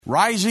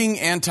Rising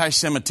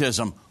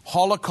anti-Semitism,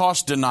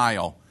 Holocaust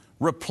denial,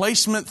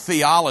 replacement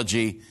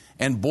theology,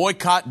 and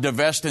boycott,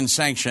 divest, and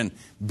sanction,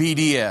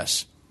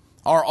 BDS,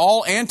 are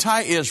all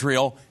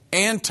anti-Israel,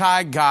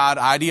 anti-God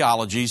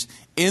ideologies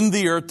in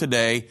the earth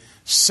today,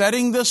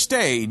 setting the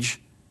stage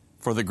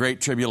for the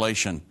Great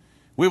Tribulation.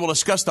 We will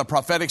discuss the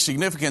prophetic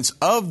significance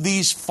of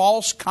these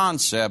false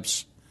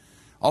concepts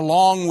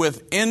along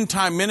with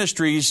end-time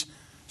ministries'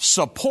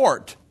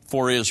 support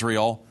for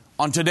Israel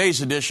on today's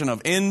edition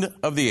of End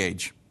of the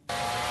Age.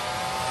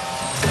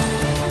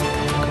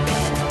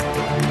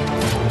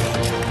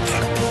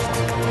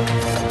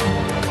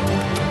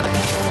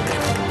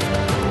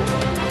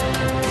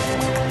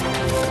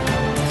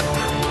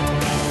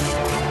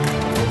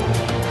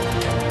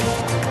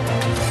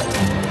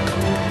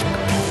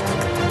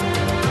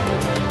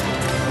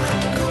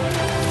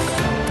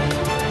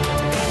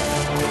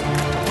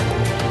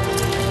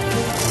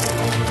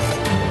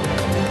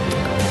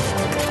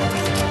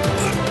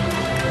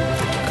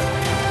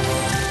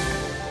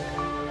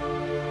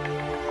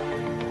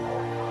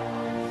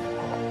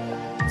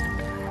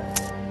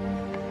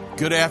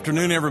 Good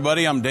afternoon,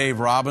 everybody. I'm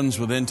Dave Robbins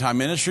with End Time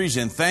Ministries,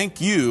 and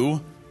thank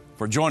you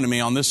for joining me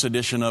on this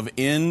edition of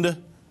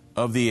End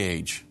of the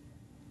Age.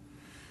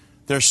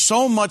 There's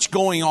so much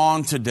going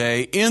on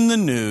today in the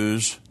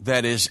news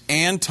that is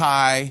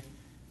anti-Israel.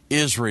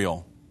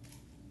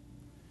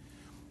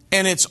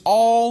 And it's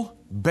all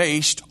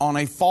based on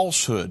a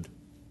falsehood.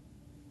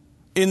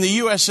 In the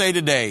USA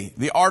Today,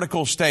 the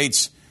article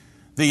states,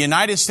 the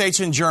United States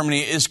and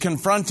Germany is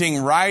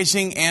confronting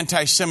rising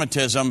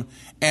anti-Semitism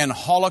and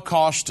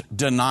Holocaust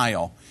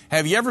denial.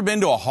 Have you ever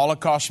been to a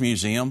Holocaust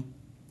museum?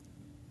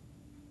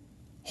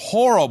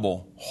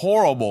 Horrible,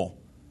 horrible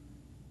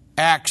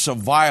acts of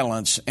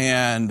violence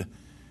and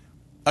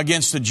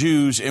against the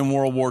Jews in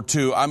World War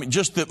II. I mean,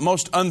 just the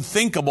most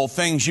unthinkable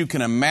things you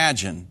can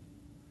imagine.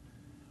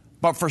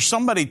 But for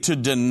somebody to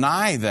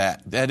deny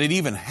that it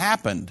even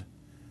happened,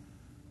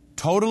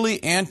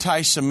 totally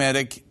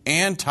anti-Semitic,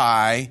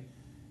 anti-history,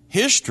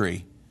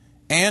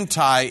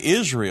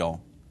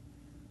 anti-Israel.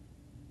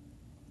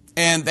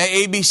 And the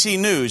ABC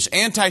News,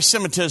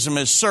 anti-Semitism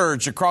has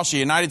surged across the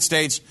United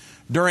States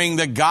during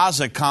the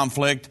Gaza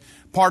conflict,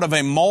 part of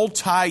a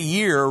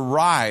multi-year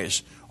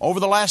rise. Over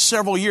the last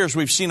several years,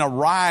 we've seen a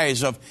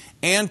rise of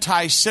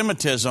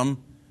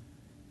anti-Semitism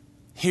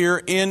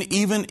here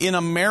even in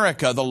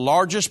America, the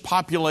largest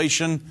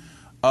population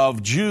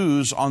of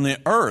Jews on the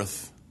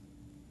earth.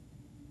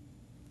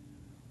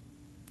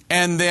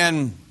 And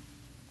then,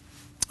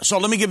 so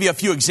let me give you a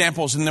few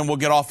examples and then we'll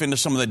get off into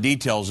some of the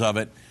details of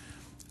it.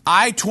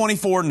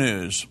 I-24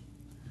 News,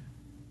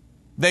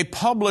 they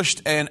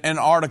published an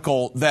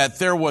article that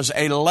there was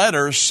a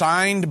letter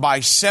signed by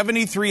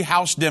 73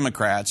 House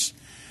Democrats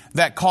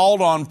that called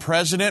on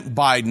President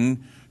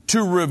Biden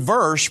to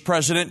reverse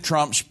President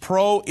Trump's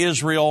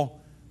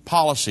pro-Israel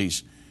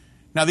policies.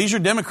 Now, these are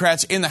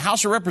Democrats in the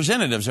House of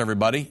Representatives,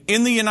 everybody,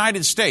 in the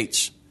United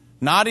States,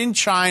 not in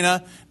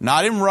China,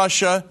 not in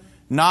Russia,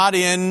 not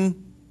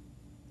in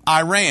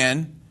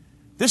Iran.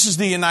 This is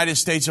the United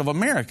States of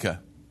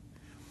America.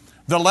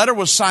 The letter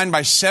was signed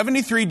by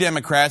 73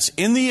 Democrats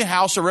in the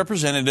House of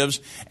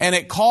Representatives, and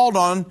it called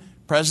on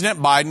President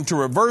Biden to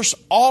reverse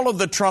all of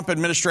the Trump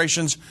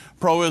administration's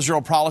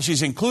pro-Israel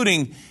policies,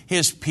 including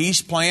his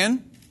peace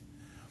plan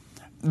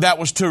that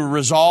was to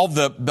resolve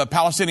the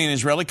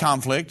Palestinian-Israeli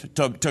conflict,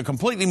 to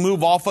completely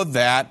move off of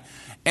that.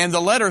 And the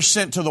letter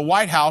sent to the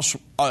White House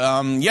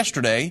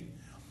yesterday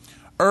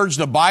urged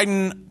the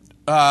Biden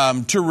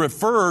to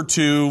refer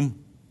to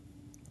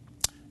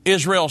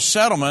Israel's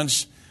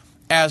settlements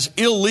as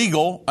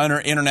illegal under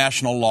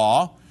international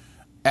law,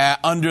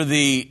 under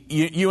the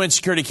UN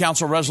Security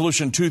Council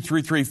Resolution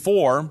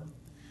 2334,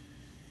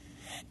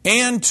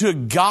 and to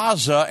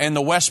Gaza and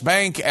the West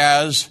Bank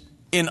as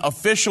in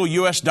official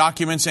U.S.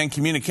 documents and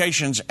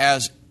communications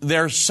as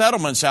their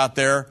settlements out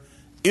there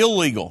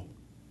illegal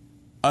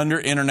under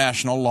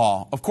international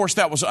law. Of course,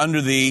 that was under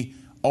the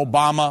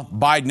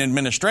Obama-Biden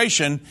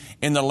administration.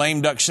 In the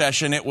lame duck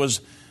session, it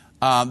was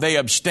they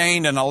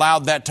abstained and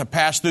allowed that to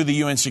pass through the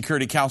UN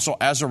Security Council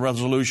as a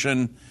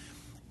resolution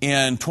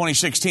in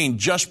 2016,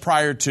 just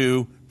prior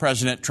to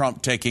President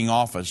Trump taking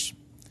office.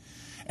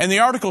 And the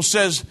article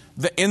says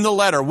that in the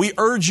letter, we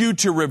urge you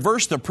to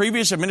reverse the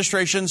previous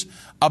administration's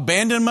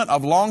abandonment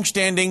of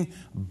longstanding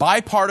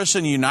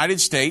bipartisan United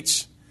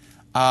States,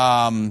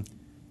 the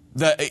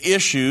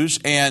issues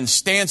and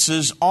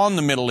stances on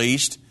the Middle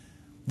East.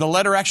 The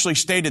letter actually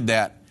stated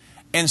that.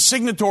 And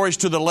signatories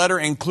to the letter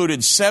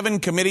included 7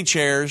 committee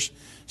chairs,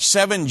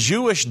 7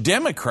 Jewish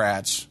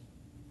Democrats,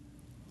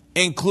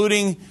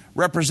 including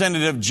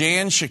Representative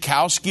Jan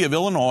Schakowsky of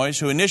Illinois,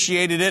 who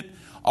initiated it,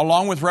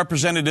 along with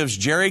Representatives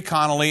Jerry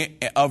Connolly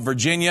of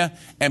Virginia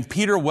and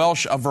Peter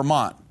Welsh of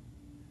Vermont.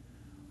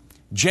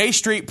 J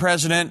Street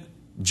President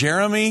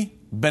Jeremy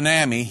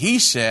Benami, he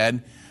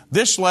said,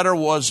 this letter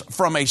was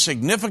from a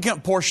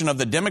significant portion of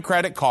the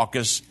Democratic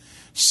caucus,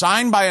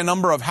 signed by a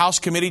number of House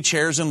committee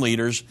chairs and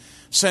leaders,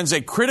 sends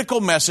a critical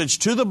message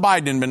to the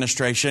Biden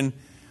administration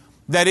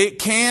that it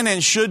can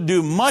and should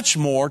do much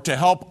more to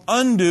help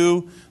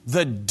undo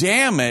the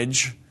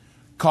damage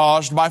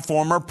caused by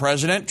former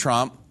President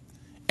Trump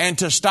and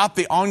to stop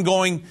the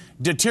ongoing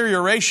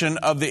deterioration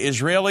of the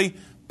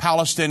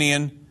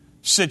Israeli-Palestinian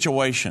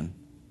situation.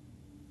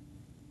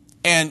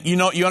 And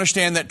you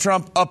understand that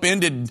Trump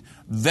upended,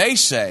 they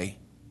say,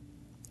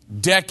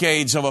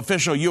 decades of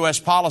official U.S.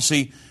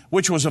 policy,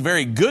 which was a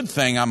very good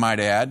thing, I might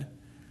add,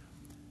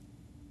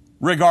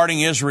 regarding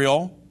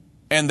Israel.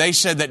 And they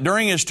said that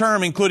during his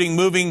term, including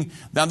moving,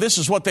 now this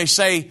is what they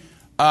say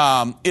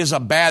is a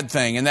bad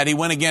thing, and that he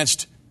went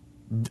against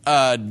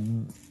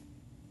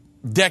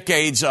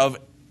decades of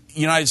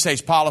United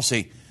States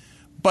policy.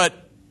 But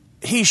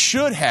he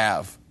should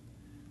have.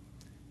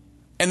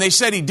 And they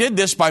said he did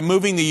this by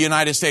moving the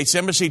United States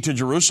Embassy to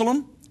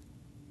Jerusalem,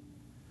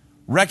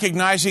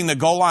 recognizing the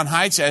Golan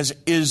Heights as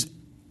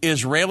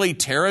Israeli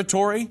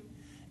territory,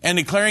 and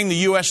declaring the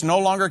U.S. no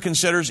longer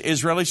considers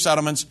Israeli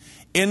settlements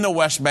in the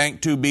West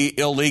Bank to be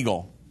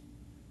illegal.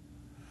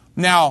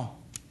 Now,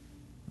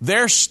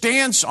 their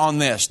stance on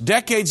this,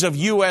 decades of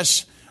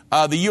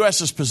the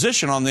U.S.'s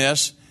position on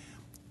this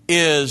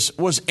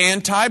was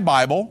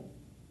anti-Bible,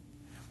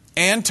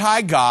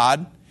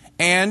 anti-God,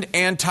 and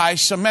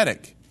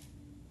anti-Semitic.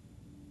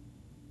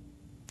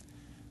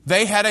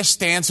 They had a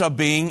stance of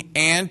being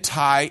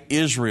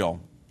anti-Israel.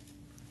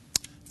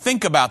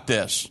 Think about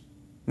this.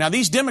 Now,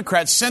 these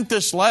Democrats sent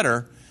this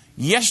letter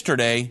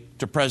yesterday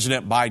to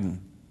President Biden.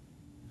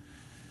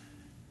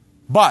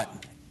 But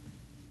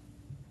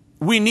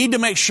we need to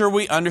make sure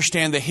we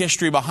understand the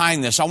history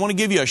behind this. I want to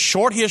give you a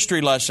short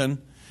history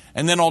lesson,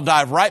 and then I'll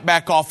dive right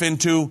back off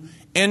into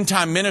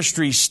end-time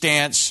ministry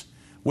stance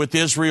with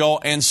Israel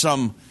and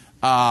some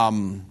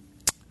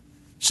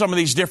of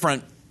these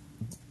different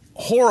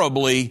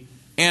horribly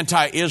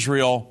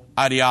anti-Israel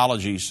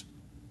ideologies.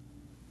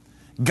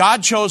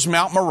 God chose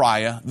Mount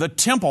Moriah, the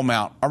Temple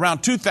Mount,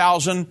 around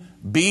 2000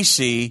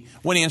 BC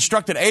when he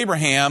instructed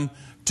Abraham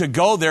to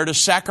go there to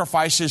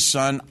sacrifice his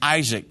son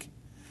Isaac.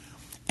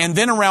 And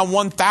then around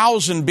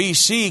 1000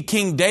 BC,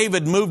 King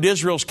David moved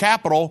Israel's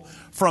capital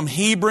from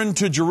Hebron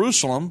to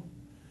Jerusalem.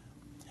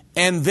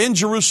 And then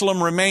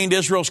Jerusalem remained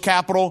Israel's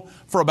capital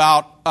for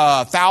about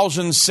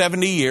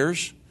 1,070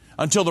 years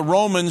until the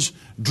Romans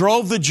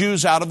drove the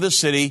Jews out of the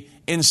city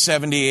in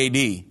 70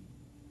 AD.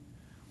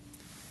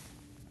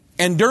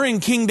 And during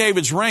King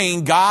David's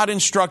reign, God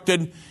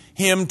instructed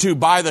him to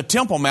buy the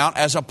Temple Mount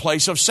as a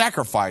place of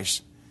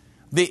sacrifice,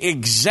 the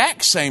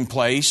exact same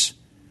place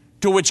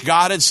to which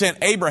God had sent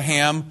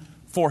Abraham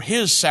for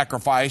his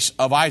sacrifice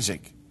of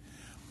Isaac.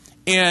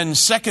 In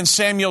 2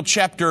 Samuel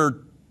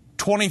chapter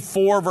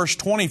 24, verse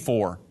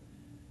 24,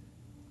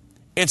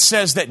 it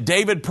says that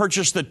David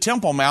purchased the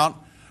Temple Mount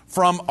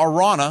from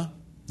Araunah,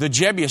 the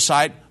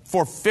Jebusite,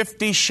 for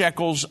 50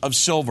 shekels of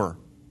silver.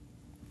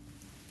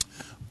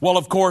 Well,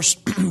 of course,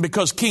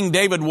 because King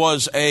David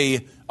was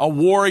a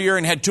warrior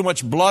and had too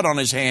much blood on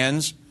his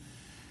hands,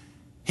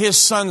 his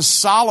son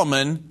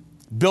Solomon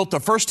built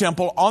the first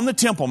temple on the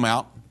Temple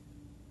Mount,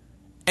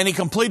 and he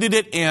completed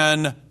it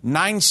in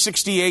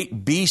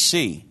 968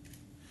 BC.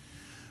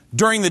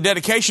 During the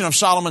dedication of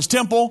Solomon's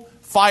temple,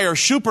 fire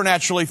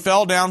supernaturally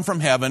fell down from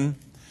heaven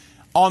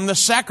on the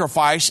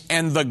sacrifice,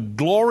 and the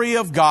glory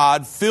of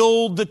God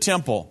filled the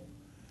temple.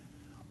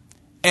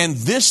 And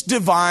this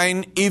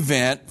divine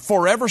event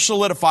forever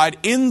solidified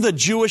in the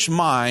Jewish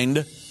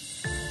mind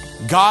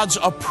God's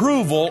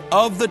approval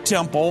of the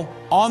temple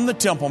on the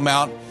Temple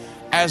Mount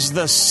as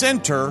the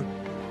center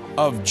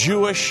of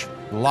Jewish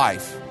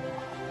life.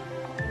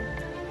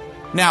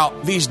 Now,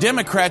 these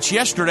Democrats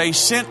yesterday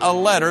sent a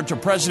letter to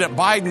President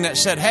Biden that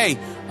said, hey,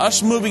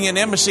 us moving an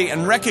embassy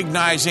and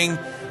recognizing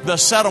the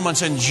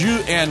settlements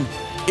and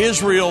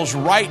Israel's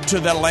right to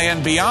the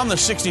land beyond the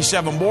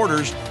 67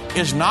 borders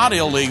is not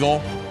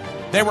illegal.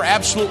 They were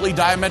absolutely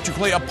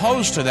diametrically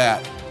opposed to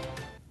that.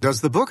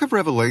 Does the book of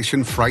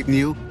Revelation frighten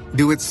you?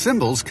 Do its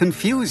symbols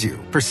confuse you?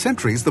 For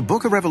centuries, the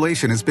book of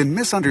Revelation has been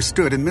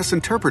misunderstood and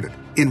misinterpreted.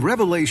 In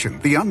Revelation,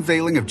 the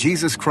unveiling of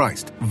Jesus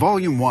Christ,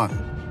 Volume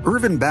 1,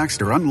 Irvin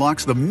Baxter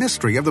unlocks the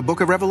mystery of the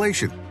book of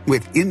Revelation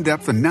with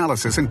in-depth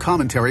analysis and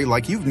commentary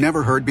like you've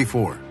never heard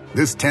before.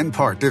 This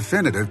 10-part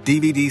definitive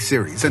DVD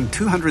series and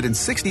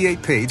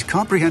 268-page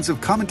comprehensive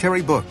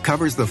commentary book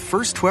covers the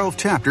first 12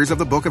 chapters of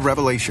the book of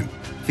Revelation,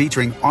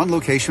 featuring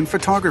on-location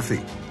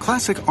photography,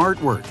 classic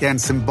artwork,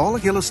 and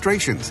symbolic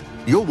illustrations.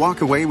 You'll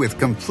walk away with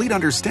complete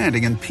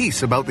understanding and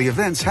peace about the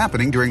events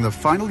happening during the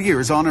final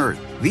years on Earth.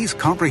 These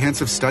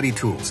comprehensive study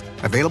tools,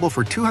 available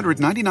for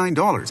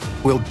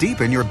 $299, will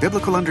deepen your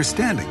biblical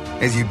understanding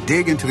as you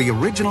dig into the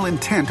original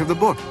intent of the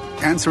book,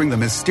 answering the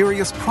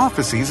mysterious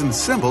prophecies and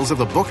symbols of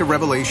the book of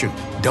Revelation.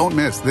 Don't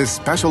miss this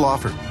special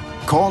offer.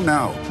 Call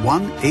now,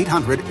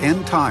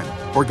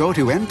 1-800-END-TIME, or go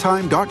to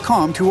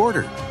endtime.com to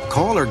order.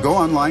 Call or go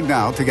online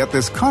now to get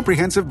this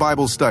comprehensive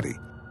Bible study.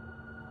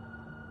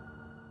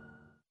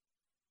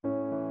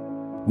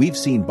 We've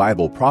seen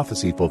Bible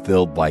prophecy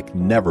fulfilled like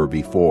never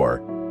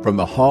before. From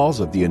the halls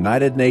of the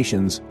United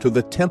Nations to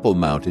the Temple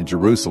Mount in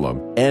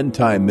Jerusalem, End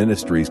Time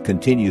Ministries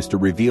continues to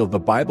reveal the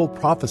Bible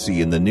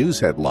prophecy in the news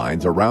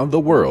headlines around the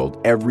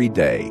world every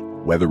day.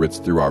 Whether it's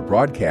through our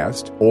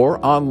broadcast or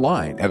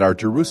online at our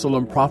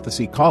Jerusalem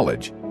Prophecy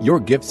College, your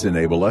gifts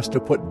enable us to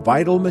put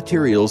vital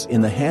materials in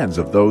the hands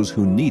of those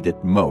who need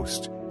it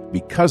most.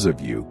 Because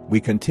of you,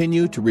 we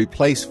continue to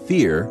replace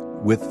fear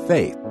with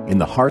faith in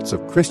the hearts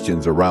of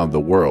Christians around the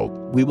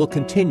world. We will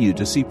continue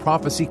to see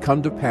prophecy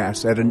come to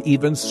pass at an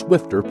even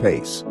swifter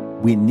pace.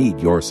 We need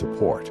your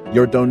support.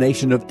 Your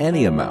donation of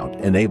any amount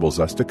enables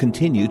us to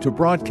continue to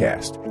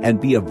broadcast and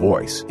be a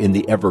voice in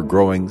the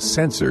ever-growing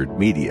censored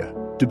media.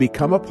 To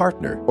become a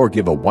partner or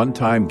give a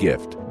one-time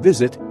gift,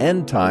 visit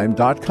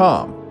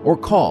endtime.com or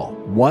call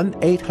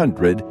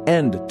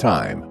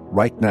 1-800-END-TIME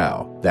right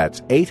now.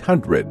 That's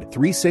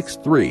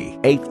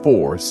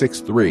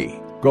 800-363-8463.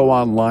 Go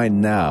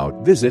online now.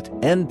 Visit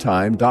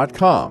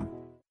endtime.com.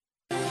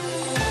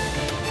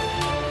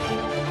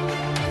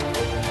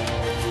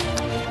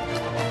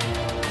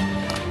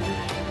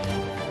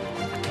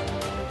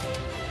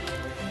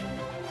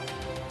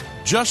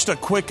 Just a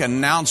quick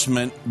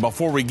announcement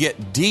before we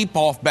get deep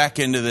off back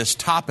into this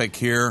topic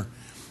here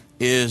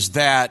is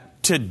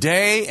that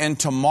today and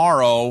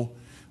tomorrow,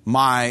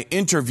 my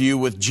interview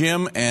with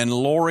Jim and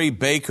Lori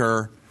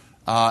Baker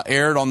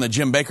aired on the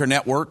Jim Baker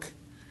Network.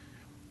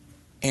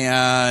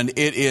 And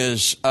it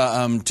is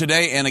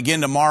today and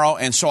again tomorrow.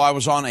 And so I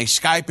was on a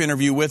Skype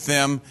interview with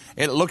them.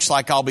 It looks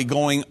like I'll be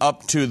going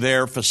up to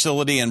their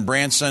facility in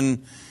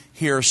Branson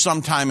here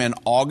sometime in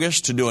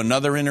August to do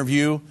another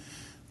interview.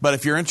 But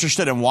if you're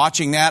interested in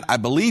watching that, I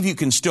believe you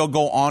can still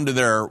go onto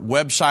their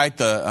website,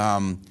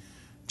 the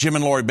Jim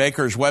and Lori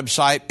Baker's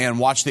website, and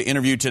watch the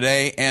interview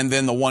today and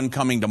then the one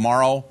coming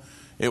tomorrow.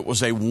 It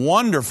was a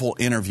wonderful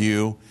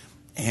interview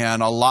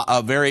and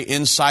a very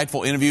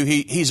insightful interview.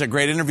 He's a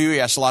great interviewer. He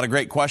asks a lot of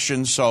great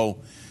questions. So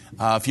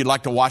if you'd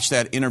like to watch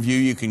that interview,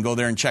 you can go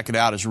there and check it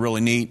out. It's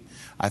really neat.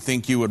 I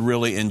think you would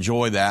really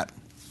enjoy that.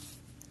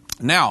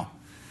 Now,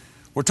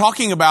 we're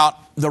talking about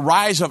the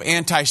rise of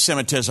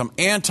anti-Semitism,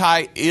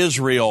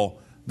 anti-Israel,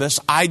 this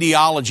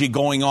ideology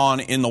going on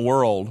in the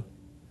world.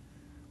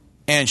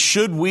 And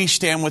should we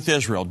stand with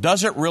Israel?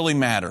 Does it really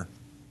matter?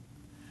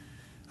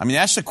 I mean,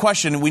 that's the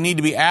question we need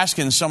to be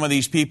asking some of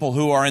these people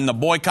who are in the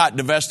boycott,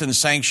 divest, and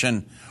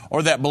sanction,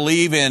 or that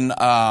believe in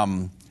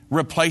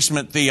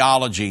replacement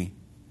theology,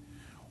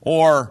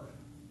 or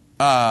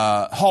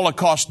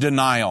Holocaust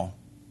denial.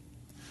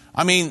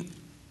 I mean,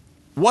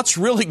 what's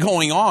really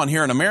going on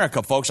here in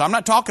America, folks? I'm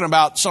not talking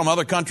about some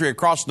other country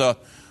across the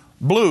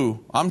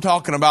blue. I'm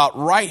talking about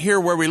right here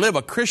where we live,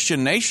 a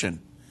Christian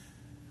nation.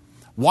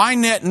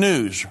 Ynet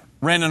News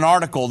ran an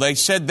article. They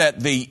said that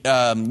the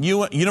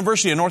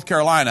University of North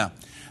Carolina,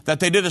 that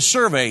they did a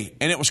survey,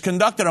 and it was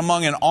conducted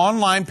among an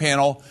online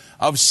panel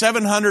of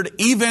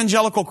 700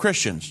 evangelical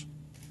Christians,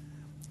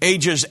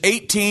 ages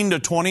 18 to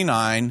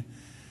 29,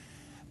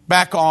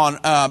 back on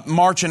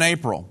March and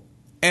April.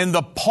 And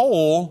the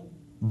poll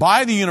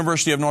by the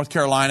University of North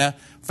Carolina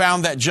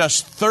found that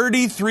just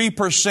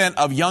 33%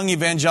 of young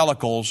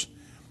evangelicals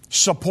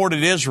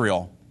supported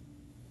Israel,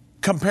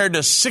 compared to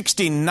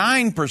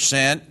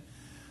 69%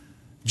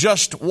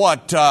 just,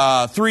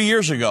 3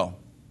 years ago.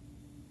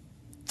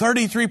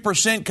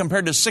 33%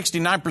 compared to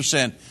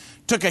 69%.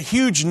 Took a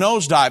huge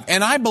nosedive,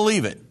 and I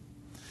believe it.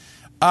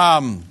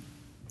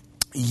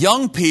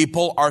 Young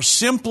people are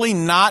simply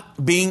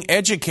not being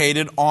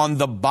educated on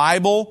the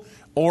Bible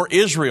or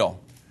Israel,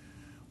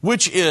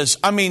 which is,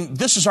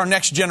 this is our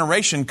next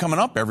generation coming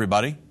up,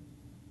 everybody.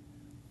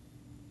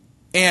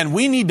 And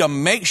we need to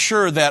make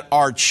sure that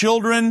our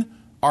children,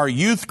 our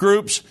youth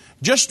groups,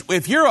 just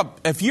if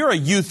you're a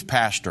youth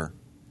pastor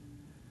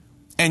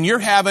and you're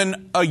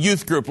having a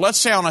youth group, let's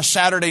say on a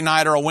Saturday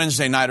night or a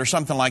Wednesday night or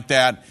something like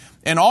that,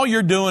 and all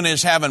you're doing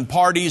is having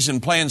parties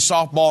and playing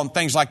softball and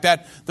things like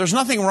that, there's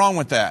nothing wrong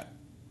with that.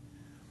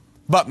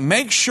 But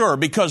make sure,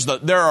 because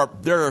there are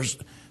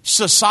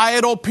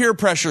societal peer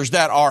pressures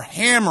that are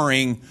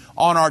hammering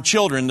on our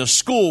children, the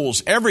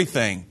schools,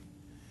 everything.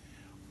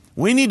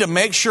 We need to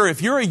make sure,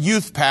 if you're a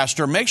youth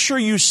pastor, make sure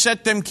you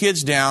set them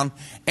kids down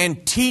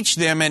and teach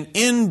them an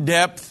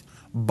in-depth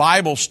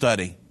Bible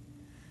study.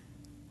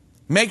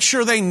 Make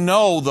sure they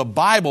know the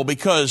Bible,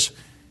 because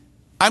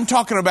I'm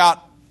talking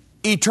about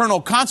eternal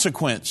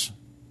consequence.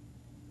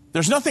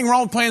 There's nothing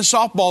wrong with playing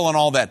softball and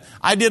all that.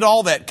 I did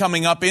all that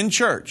coming up in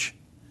church.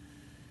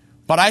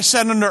 But I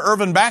sat under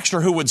Irvin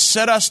Baxter, who would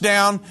set us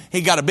down. He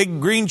got a big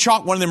green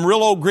chalk, one of them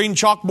real old green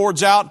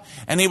chalkboards out,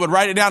 and he would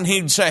write it down. And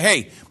he'd say,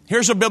 hey,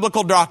 here's a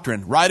biblical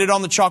doctrine. Write it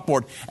on the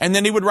chalkboard. And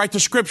then he would write the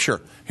scripture.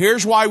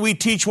 Here's why we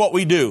teach what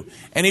we do.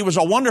 And he was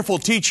a wonderful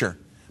teacher.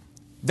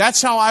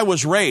 That's how I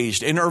was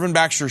raised in Irvin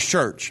Baxter's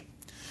church.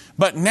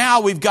 But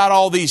now we've got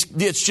all these,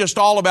 it's just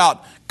all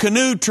about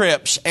canoe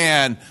trips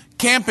and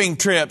camping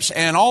trips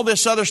and all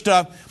this other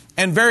stuff,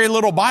 and very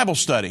little Bible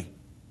study.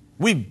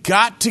 We've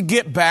got to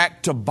get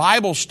back to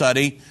Bible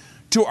study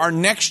to our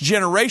next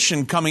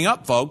generation coming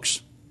up,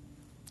 folks.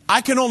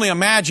 I can only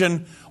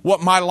imagine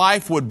what my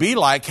life would be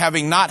like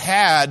having not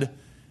had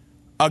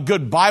a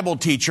good Bible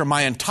teacher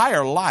my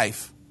entire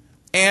life,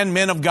 and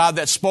men of God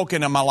that spoke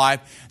into my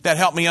life that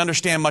helped me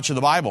understand much of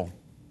the Bible.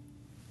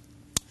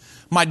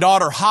 My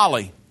daughter,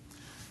 Holly,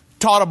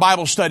 taught a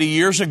Bible study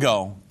years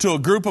ago to a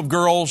group of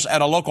girls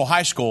at a local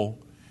high school,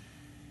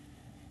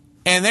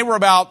 and they were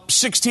about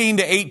 16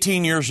 to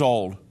 18 years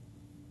old.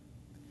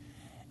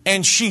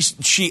 And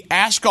she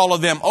asked all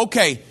of them,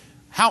 okay,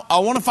 I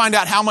want to find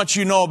out how much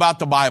you know about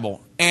the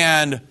Bible.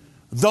 And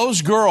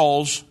those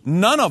girls,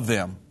 none of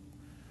them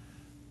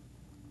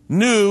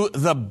knew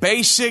the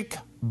basic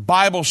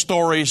Bible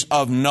stories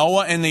of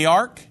Noah and the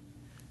ark,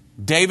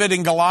 David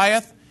and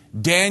Goliath,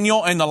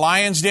 Daniel and the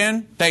lion's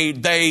den.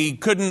 They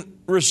couldn't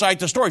recite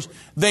the stories.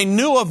 They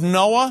knew of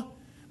Noah,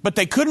 but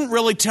they couldn't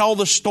really tell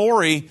the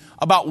story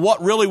about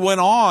what really went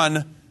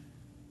on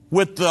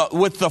with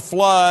the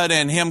flood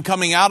and him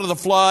coming out of the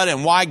flood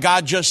and why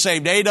God just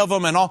saved 8 of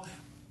them and all.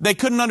 They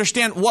couldn't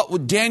understand what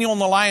with Daniel in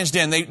the lion's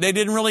den. They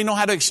didn't really know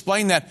how to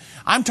explain that.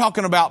 I'm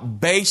talking about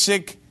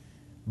basic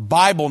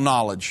Bible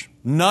knowledge.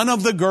 None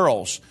of the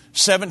girls,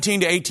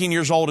 17 to 18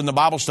 years old in the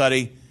Bible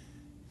study,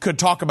 could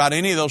talk about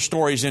any of those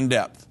stories in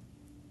depth.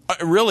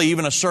 Really,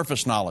 even a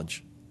surface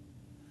knowledge.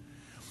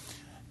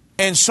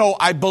 And so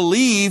I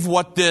believe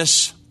what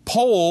this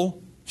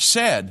poll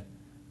said,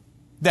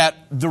 that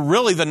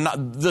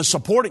the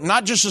supporting,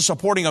 not just the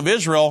supporting of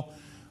Israel,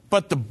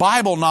 but the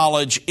Bible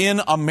knowledge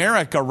in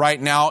America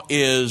right now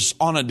is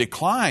on a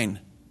decline.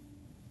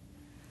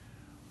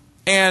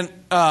 And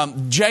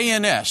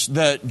JNS,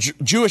 the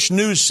Jewish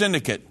News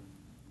Syndicate,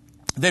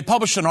 they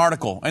published an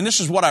article, and this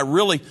is what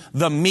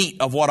the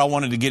meat of what I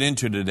wanted to get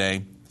into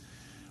today.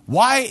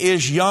 Why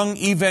is young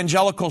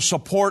evangelical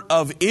support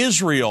of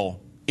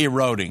Israel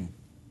eroding?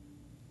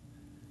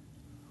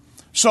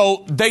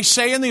 So they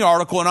say in the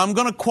article, and I'm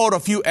going to quote a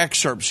few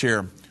excerpts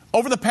here.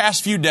 Over the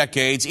past few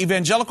decades,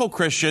 evangelical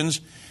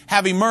Christians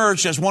have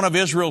emerged as one of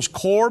Israel's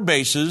core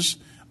bases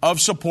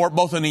of support,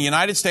 both in the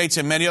United States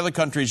and many other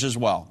countries as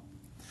well.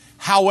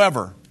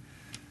 However,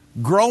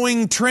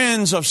 growing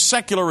trends of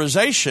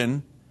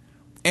secularization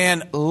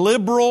and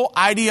liberal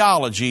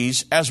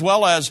ideologies, as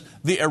well as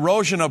the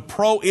erosion of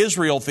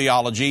pro-Israel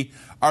theology,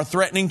 are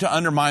threatening to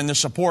undermine the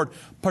support,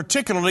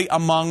 particularly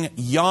among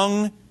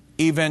young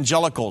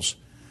evangelicals.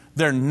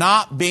 They're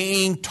not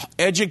being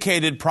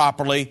educated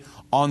properly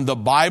on the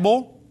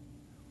Bible.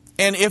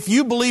 And if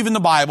you believe in the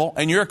Bible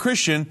and you're a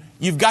Christian,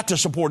 you've got to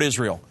support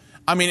Israel.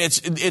 I mean,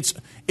 it's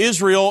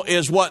Israel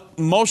is what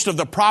most of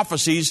the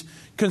prophecies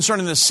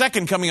concerning the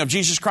second coming of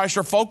Jesus Christ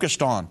are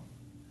focused on.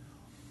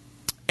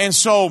 And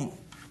so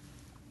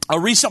a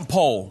recent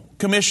poll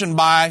commissioned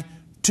by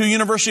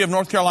University of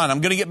North Carolina,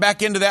 I'm going to get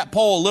back into that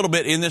poll a little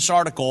bit in this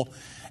article.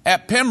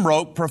 At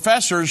Pembroke,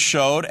 professors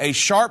showed a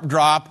sharp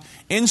drop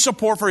in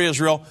support for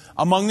Israel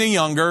among the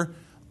younger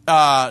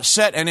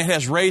set, and it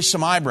has raised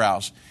some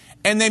eyebrows.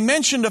 And they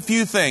mentioned a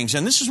few things,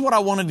 and this is what I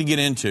wanted to get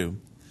into.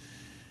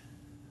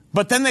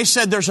 But then they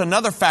said there's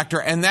another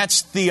factor, and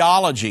that's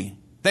theology.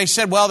 They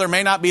said, well, there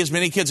may not be as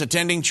many kids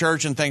attending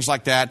church and things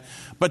like that.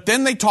 But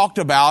then they talked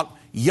about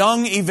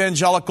young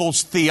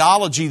evangelicals'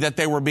 theology that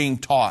they were being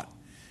taught.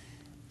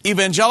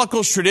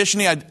 Evangelicals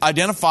traditionally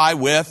identify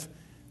with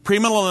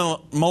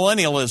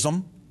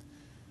premillennialism,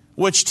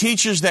 which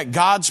teaches that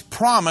God's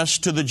promise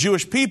to the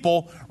Jewish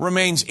people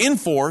remains in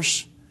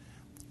force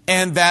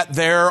and that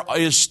there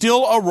is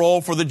still a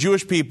role for the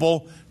Jewish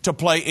people to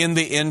play in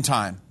the end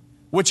time,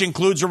 which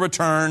includes a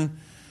return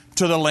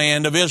to the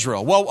land of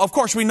Israel. Well, of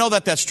course, we know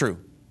that that's true.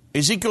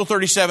 Ezekiel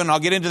 37, I'll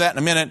get into that in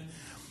a minute.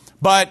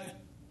 But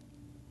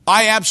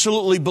I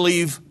absolutely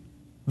believe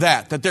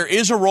that there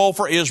is a role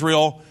for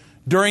Israel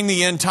during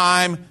the end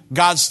time.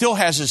 God still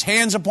has His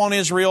hands upon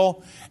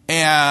Israel,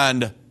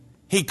 and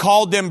He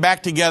called them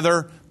back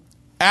together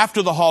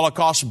after the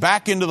Holocaust,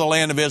 back into the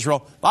land of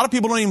Israel. A lot of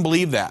people don't even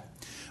believe that.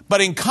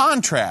 But in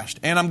contrast,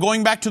 and I'm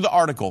going back to the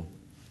article,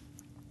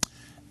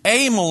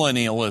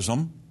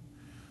 amillennialism,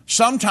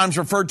 sometimes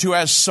referred to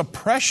as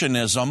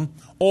suppressionism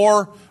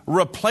or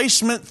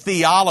replacement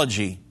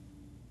theology,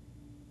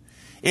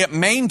 it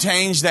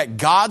maintains that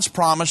God's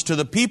promise to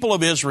the people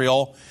of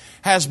Israel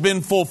has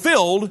been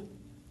fulfilled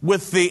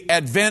with the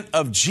advent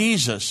of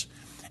Jesus.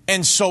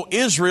 And so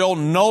Israel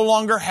no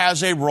longer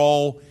has a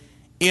role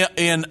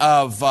in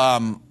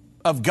the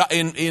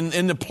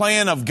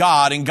plan of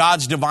God, in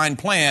God's divine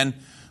plan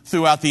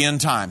throughout the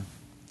end time.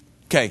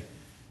 Okay,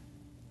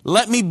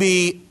 let me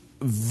be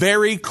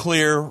very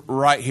clear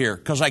right here,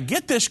 because I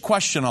get this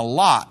question a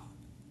lot.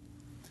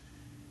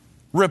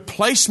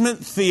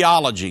 Replacement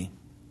theology,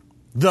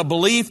 the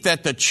belief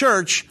that the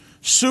church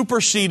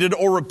superseded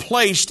or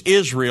replaced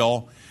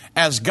Israel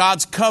as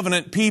God's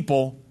covenant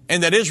people,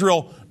 and that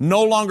Israel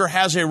no longer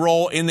has a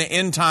role in the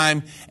end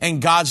time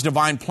and God's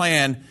divine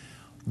plan,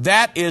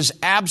 that is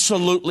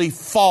absolutely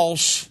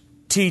false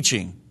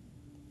teaching.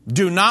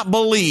 Do not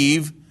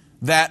believe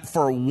that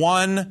for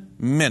 1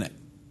 minute.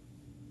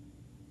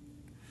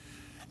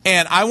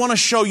 And I want to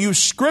show you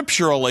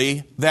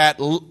scripturally that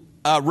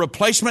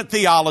replacement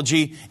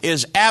theology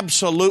is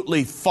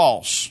absolutely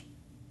false.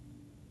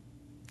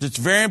 It's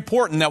very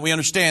important that we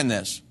understand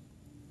this.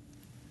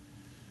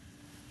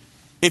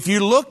 If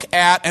you look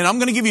at, and I'm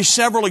going to give you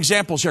several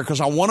examples here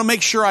because I want to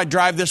make sure I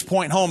drive this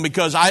point home,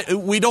 because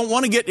we don't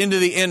want to get into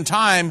the end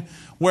time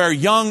where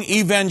young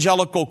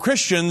evangelical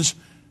Christians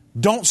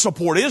don't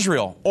support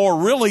Israel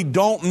or really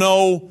don't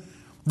know.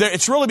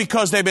 It's really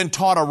because they've been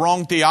taught a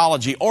wrong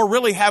theology or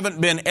really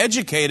haven't been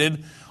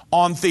educated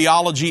on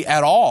theology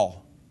at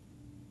all.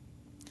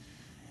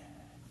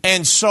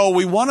 And so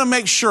we want to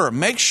make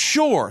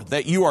sure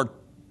that you are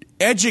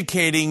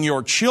educating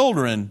your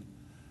children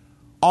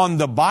on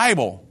the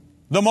Bible,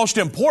 the most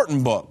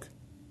important book.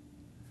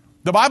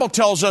 The Bible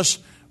tells us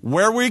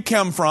where we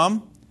come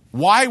from,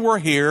 why we're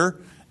here,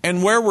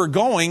 and where we're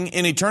going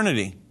in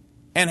eternity,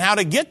 and how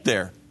to get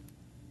there.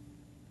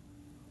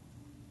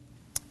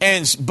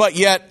 But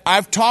yet,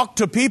 I've talked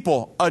to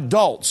people,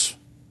 adults.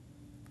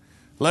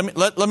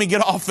 Let me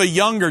get off the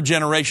younger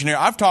generation here.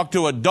 I've talked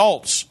to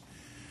adults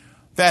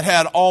that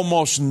had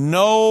almost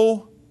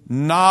no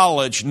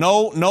knowledge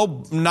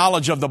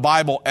of the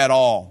Bible at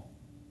all.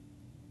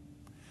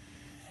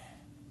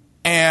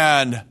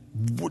 And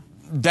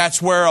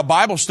that's where a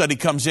Bible study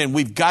comes in.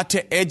 We've got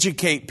to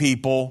educate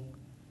people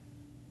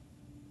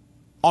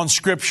on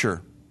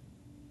Scripture.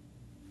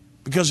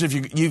 Because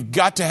if you've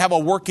got to have a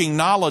working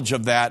knowledge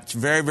of that, it's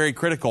very, very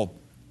critical.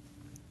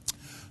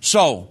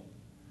 So,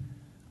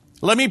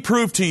 let me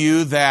prove to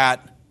you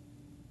that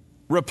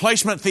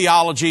replacement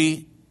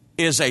theology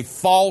is a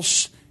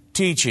false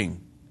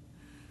teaching.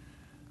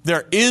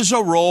 There is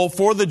a role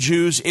for the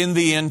Jews in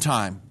the end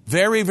time.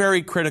 Very,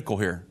 very critical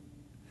here.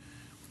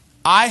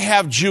 I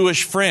have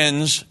Jewish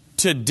friends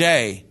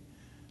today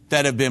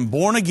that have been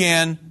born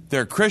again,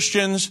 they're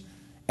Christians,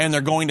 and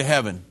they're going to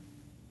heaven.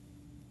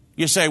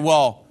 You say,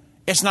 well,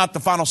 it's not the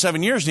final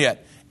 7 years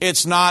yet.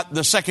 It's not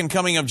the second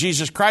coming of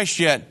Jesus Christ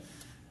yet.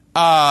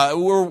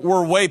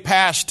 We're way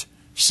past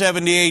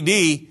 70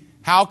 AD.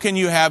 How can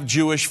you have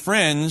Jewish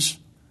friends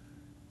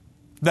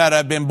that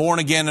have been born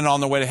again and on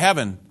their way to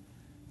heaven?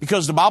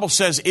 Because the Bible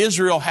says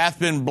Israel hath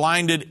been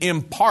blinded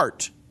in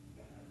part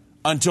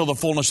until the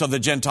fullness of the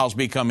Gentiles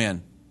be come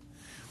in.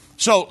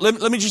 So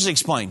let me just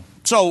explain.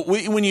 So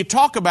when you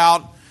talk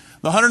about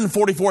the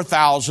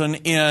 144,000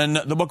 in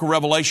the book of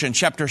Revelation,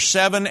 chapter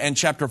 7 and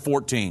chapter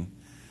 14,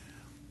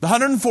 the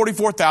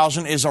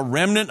 144,000 is a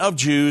remnant of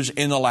Jews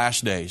in the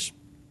last days.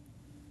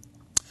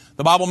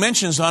 The Bible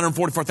mentions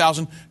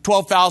 144,000,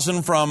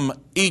 12,000 from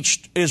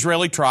each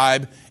Israeli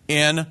tribe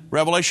in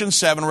Revelation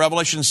 7.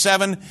 Revelation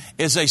 7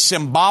 is a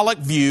symbolic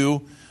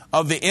view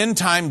of the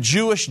end-time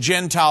Jewish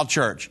Gentile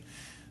church.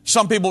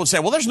 Some people would say,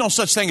 well, there's no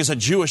such thing as a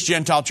Jewish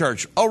Gentile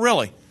church. Oh,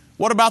 really?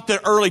 What about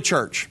the early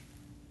church?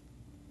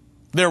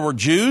 There were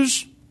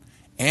Jews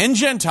and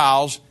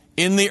Gentiles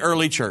in the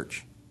early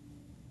church.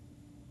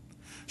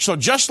 So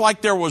just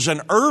like there was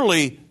an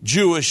early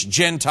Jewish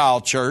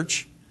Gentile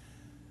church,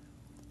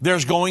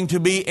 there's going to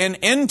be an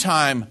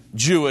end-time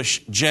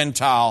Jewish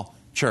Gentile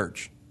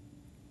church.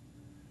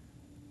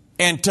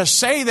 And to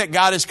say that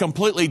God is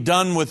completely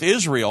done with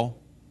Israel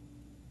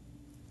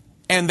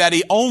and that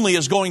He only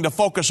is going to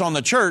focus on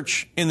the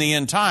church in the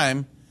end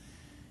time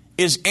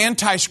is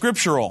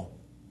anti-scriptural.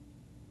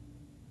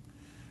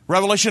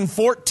 Revelation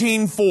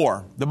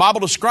 14:4, the Bible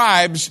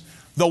describes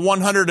the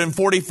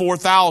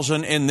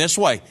 144,000 in this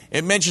way.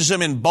 It mentions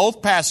them in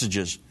both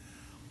passages.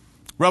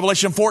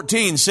 Revelation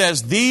 14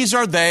 says, these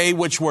are they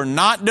which were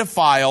not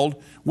defiled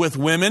with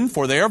women,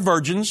 for they are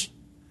virgins.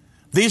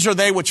 These are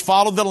they which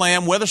followed the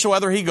Lamb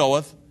whithersoever He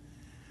goeth.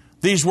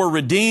 These were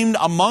redeemed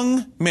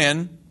among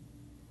men,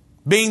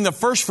 being the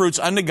firstfruits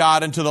unto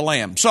God and to the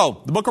Lamb.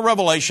 So, the book of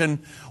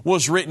Revelation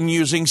was written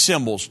using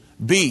symbols.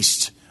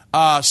 Beasts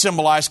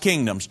symbolize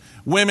kingdoms.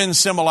 Women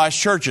symbolize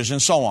churches,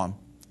 and so on.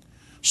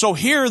 So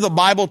here the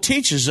Bible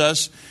teaches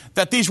us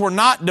that these were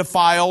not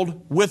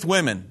defiled with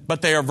women,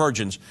 but they are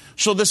virgins.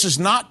 So this is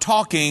not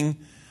talking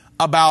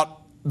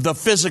about the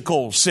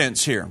physical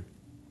sense here.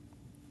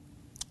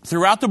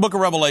 Throughout the book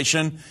of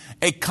Revelation,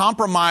 a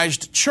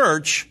compromised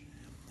church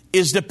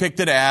is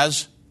depicted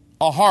as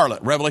a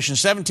harlot. Revelation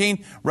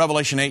 17,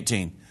 Revelation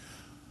 18.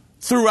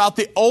 Throughout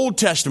the Old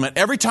Testament,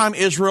 every time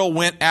Israel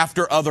went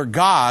after other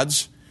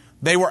gods,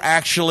 they were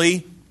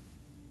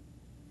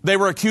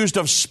accused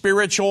of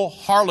spiritual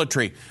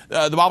harlotry.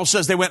 The Bible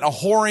says they went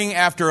a-whoring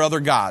after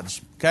other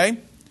gods. Okay?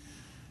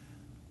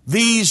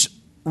 These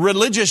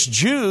religious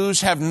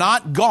Jews have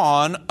not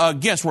gone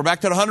against, we're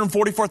back to the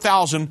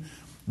 144,000.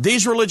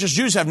 These religious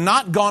Jews have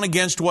not gone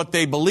against what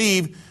they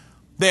believe.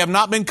 They have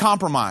not been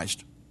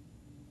compromised.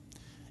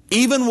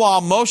 Even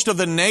while most of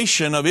the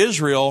nation of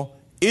Israel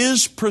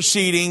is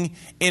proceeding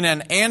in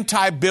an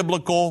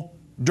anti-biblical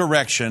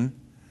direction,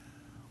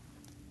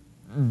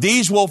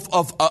 these will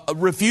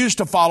refuse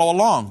to follow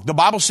along. The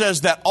Bible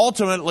says that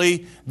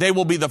ultimately they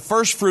will be the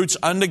first fruits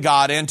unto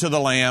God and to the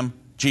Lamb,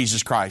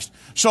 Jesus Christ.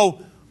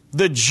 So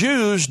the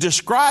Jews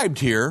described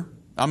here,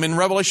 I'm in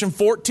Revelation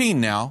 14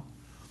 now,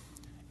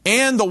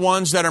 and the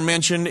ones that are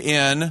mentioned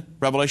in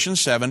Revelation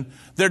 7,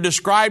 they're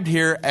described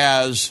here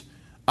as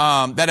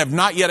that have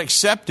not yet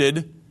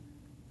accepted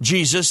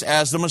Jesus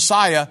as the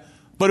Messiah,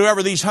 but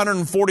whoever these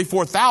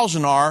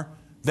 144,000 are,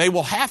 they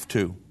will have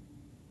to.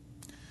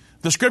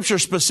 The Scripture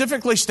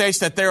specifically states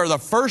that they are the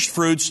first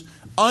fruits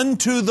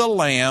unto the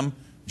Lamb,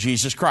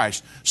 Jesus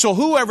Christ. So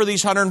whoever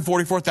these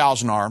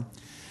 144,000 are,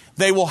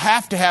 they will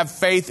have to have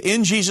faith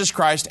in Jesus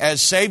Christ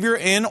as Savior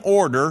in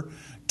order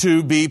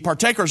to be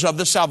partakers of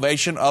the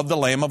salvation of the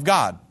Lamb of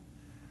God.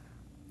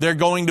 They're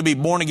going to be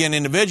born-again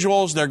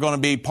individuals. They're going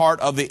to be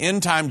part of the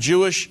end-time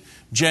Jewish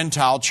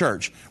Gentile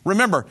church.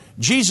 Remember,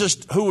 Jesus,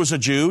 who was a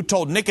Jew,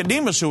 told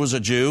Nicodemus, who was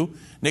a Jew,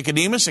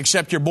 Nicodemus,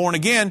 except you're born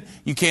again,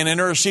 you can't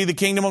enter or see the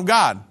kingdom of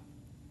God.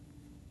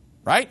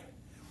 Right?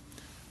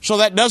 So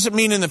that doesn't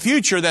mean in the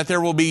future that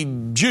there will be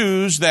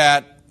Jews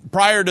that,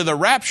 prior to the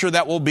rapture,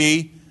 that will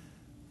be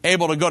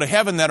able to go to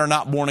heaven that are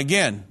not born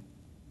again.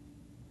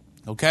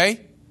 Okay?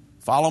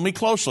 Follow me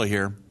closely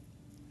here.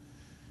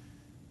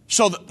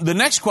 So the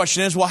next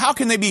question is, well, how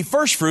can they be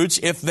first fruits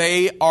if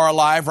they are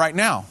alive right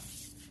now?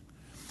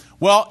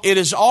 Well, it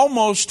is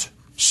almost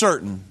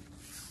certain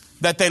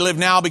that they live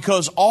now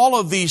because all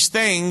of these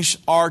things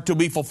are to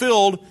be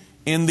fulfilled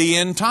in the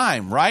end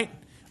time, right?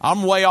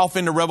 I'm way off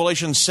into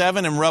Revelation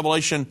 7 and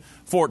Revelation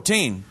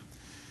 14.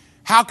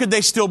 How could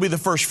they still be the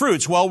first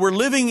fruits? Well, we're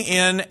living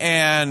in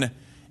an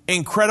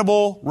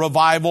incredible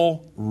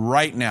revival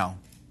right now.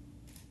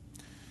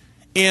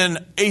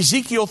 In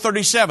Ezekiel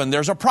 37,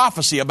 there's a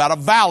prophecy about a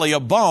valley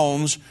of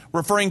bones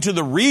referring to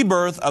the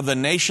rebirth of the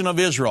nation of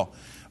Israel.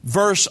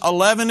 Verse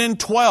 11 and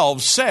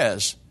 12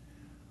 says,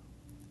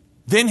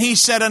 Then he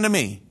said unto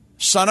me,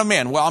 Son of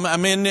man, well,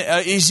 I'm in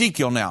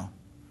Ezekiel now.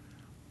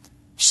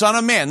 Son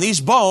of man, these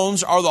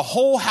bones are the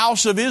whole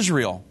house of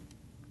Israel.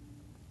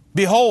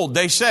 Behold,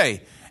 they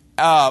say,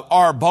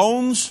 our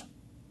bones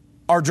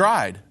are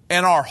dried,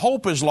 and our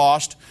hope is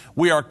lost.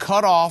 We are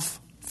cut off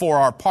for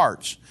our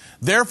parts.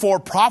 Therefore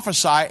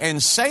prophesy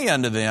and say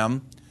unto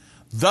them,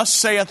 Thus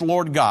saith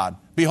Lord God,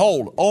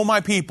 Behold, O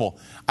my people,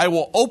 I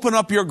will open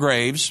up your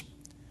graves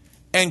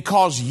and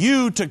cause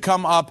you to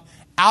come up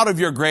out of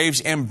your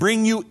graves and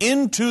bring you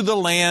into the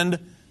land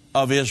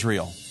of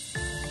Israel.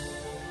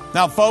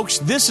 Now, folks,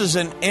 this is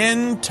an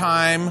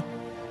end-time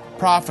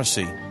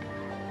prophecy.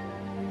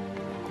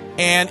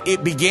 And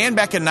it began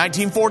back in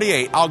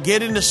 1948. I'll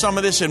get into some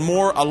of this in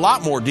a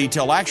lot more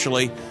detail,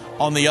 actually,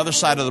 on the other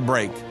side of the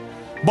break.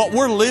 But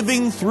we're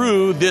living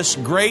through this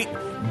great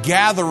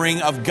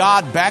gathering of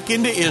God back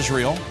into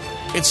Israel.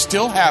 It's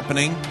still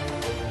happening.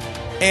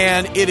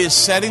 And it is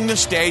setting the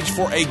stage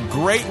for a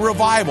great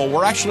revival.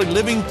 We're actually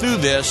living through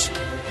this,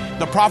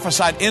 the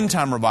prophesied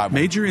end-time revival.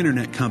 Major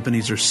internet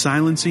companies are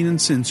silencing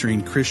and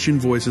censoring Christian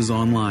voices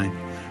online.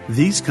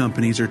 These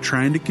companies are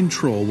trying to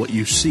control what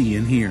you see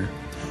and hear.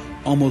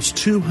 Almost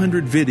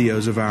 200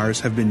 videos of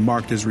ours have been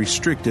marked as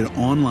restricted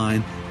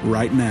online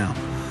right now.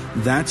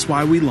 That's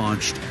why we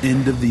launched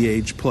End of the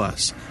Age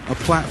Plus, a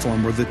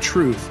platform where the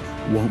truth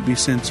won't be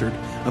censored,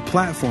 a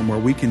platform where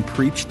we can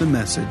preach the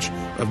message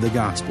of the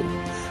gospel.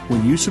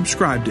 When you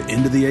subscribe to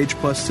End of the Age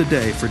Plus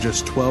today for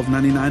just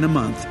 $12.99 a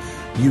month,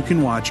 you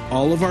can watch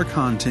all of our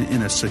content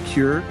in a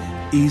secure,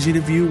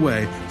 easy-to-view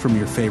way from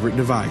your favorite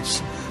device.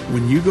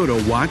 When you go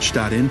to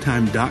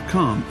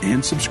watch.endtime.com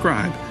and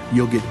subscribe,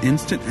 you'll get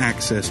instant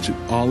access to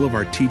all of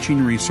our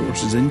teaching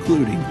resources,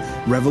 including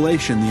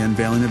Revelation, the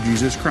Unveiling of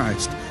Jesus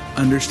Christ,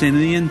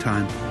 Understanding the End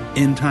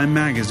Time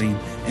Magazine,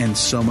 and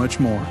so much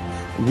more.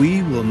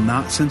 We will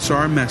not censor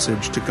our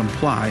message to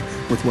comply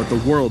with what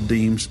the world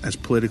deems as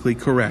politically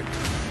correct.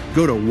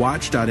 Go to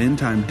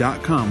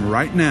watch.endtime.com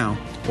right now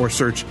or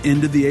search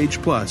End of the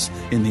Age Plus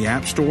in the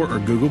App Store or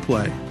Google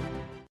Play.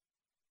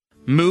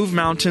 Move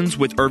Mountains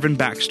with Irvin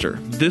Baxter.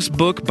 This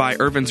book by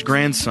Irvin's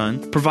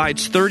grandson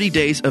provides 30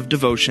 days of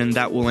devotion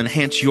that will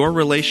enhance your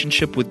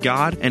relationship with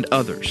God and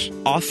others.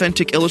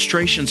 Authentic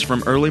illustrations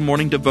from early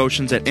morning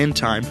devotions at End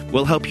Time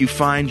will help you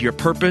find your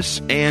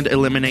purpose and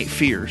eliminate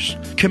fears.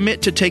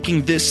 Commit to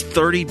taking this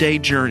 30-day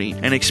journey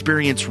and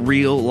experience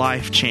real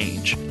life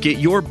change. Get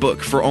your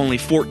book for only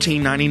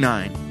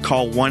 $14.99.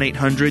 Call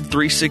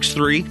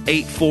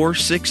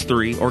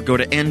 1-800-363-8463 or go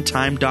to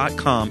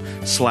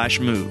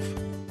endtime.com/move.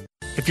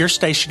 If your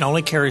station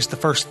only carries the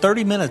first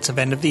 30 minutes of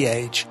End of the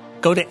Age,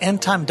 go to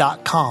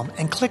endtime.com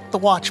and click the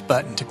watch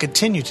button to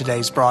continue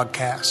today's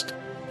broadcast.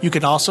 You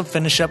can also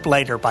finish up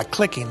later by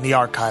clicking the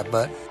archive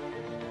button.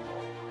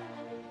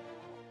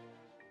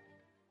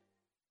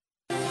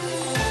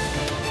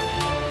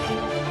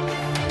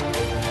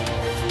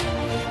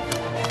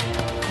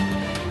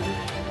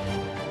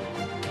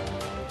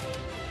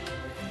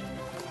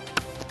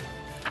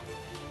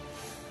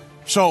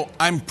 So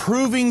I'm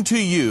proving to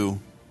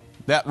you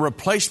that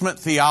replacement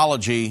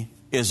theology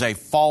is a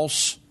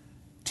false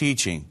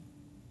teaching.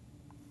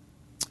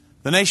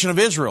 The nation of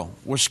Israel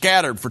was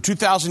scattered for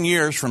 2,000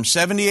 years from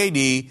 70 AD to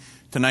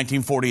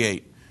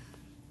 1948.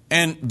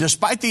 And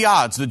despite the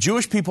odds, the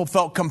Jewish people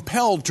felt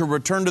compelled to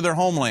return to their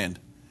homeland.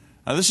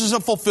 Now, this is a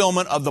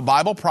fulfillment of the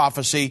Bible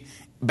prophecy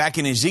back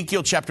in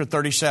Ezekiel chapter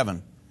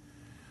 37.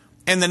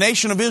 And the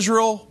nation of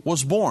Israel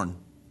was born.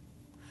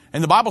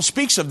 And the Bible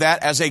speaks of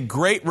that as a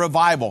great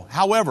revival.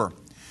 However,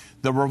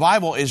 the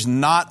revival is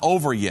not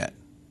over yet.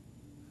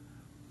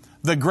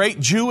 The great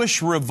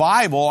Jewish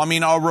revival, I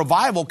mean, a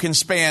revival can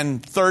span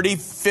 30,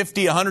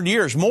 50, 100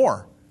 years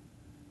more.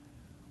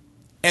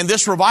 And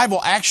this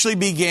revival actually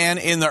began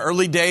in the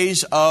early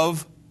days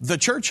of the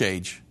church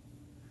age,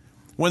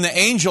 when the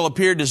angel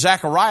appeared to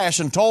Zacharias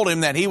and told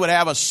him that he would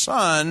have a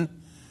son,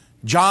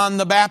 John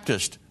the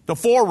Baptist, the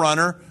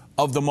forerunner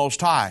of the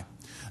Most High.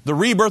 The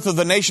rebirth of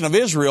the nation of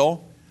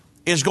Israel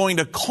is going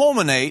to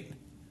culminate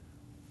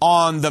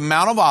on the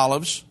Mount of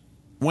Olives,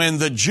 when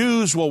the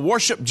Jews will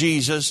worship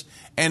Jesus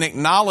and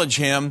acknowledge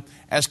Him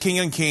as King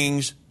of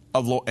Kings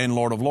and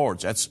Lord of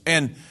Lords.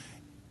 And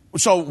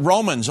so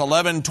Romans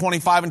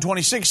 11:25 and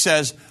 26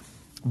 says,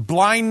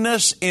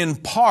 blindness in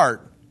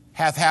part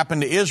hath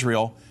happened to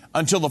Israel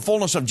until the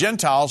fullness of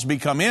Gentiles be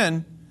come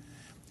in,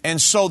 and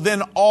so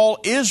then all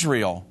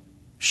Israel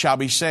shall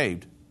be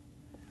saved.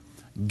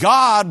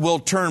 God will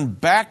turn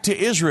back to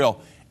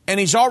Israel, and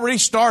He's already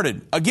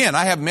started. Again,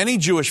 I have many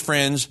Jewish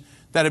friends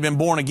that have been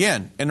born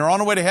again, and they're on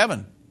their way to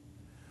heaven.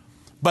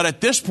 But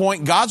at this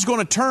point, God's going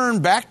to turn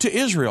back to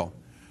Israel.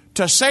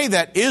 To say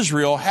that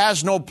Israel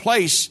has no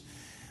place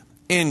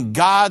in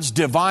God's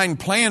divine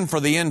plan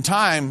for the end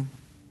time,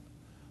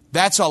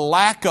 that's a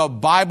lack of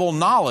Bible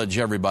knowledge,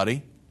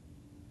 everybody.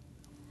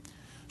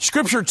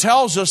 Scripture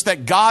tells us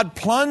that God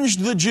plunged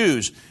the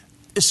Jews.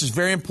 This is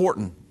very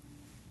important.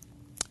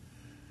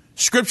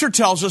 Scripture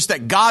tells us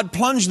that God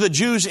plunged the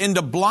Jews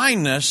into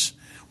blindness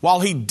while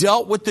He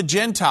dealt with the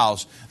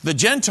Gentiles. The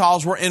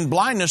Gentiles were in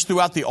blindness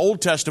throughout the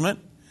Old Testament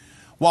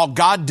while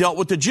God dealt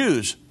with the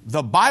Jews.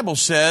 The Bible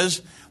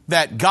says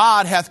that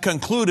God hath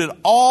concluded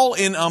all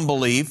in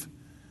unbelief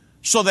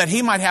so that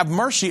He might have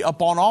mercy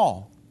upon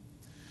all.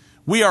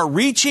 We are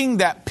reaching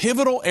that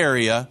pivotal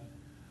area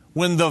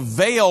when the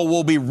veil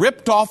will be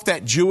ripped off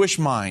that Jewish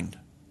mind.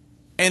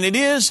 And it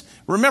is,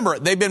 remember,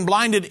 they've been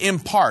blinded in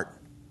part.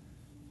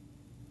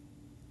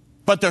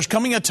 But there's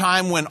coming a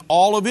time when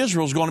all of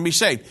Israel is going to be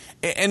saved.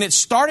 And it's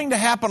starting to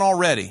happen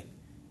already.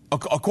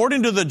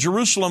 According to the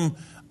Jerusalem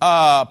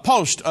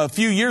Post a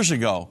few years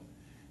ago,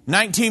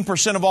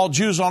 19% of all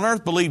Jews on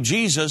earth believed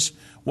Jesus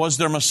was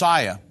their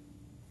Messiah.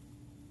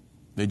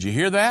 Did you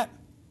hear that?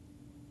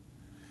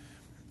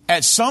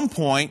 At some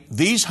point,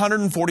 these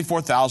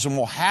 144,000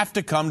 will have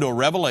to come to a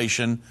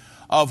revelation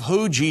of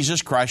who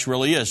Jesus Christ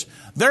really is.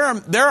 There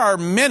are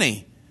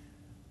many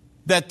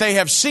that they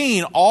have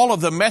seen all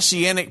of the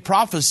messianic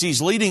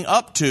prophecies leading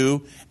up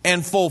to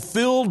and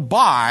fulfilled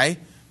by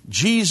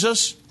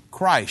Jesus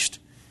Christ.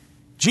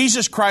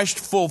 Jesus Christ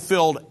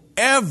fulfilled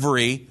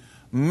every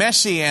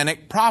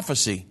messianic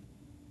prophecy.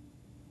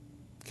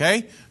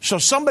 Okay? So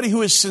somebody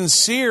who is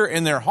sincere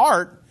in their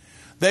heart,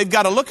 they've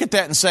got to look at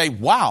that and say,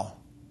 wow,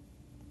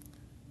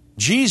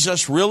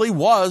 Jesus really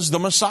was the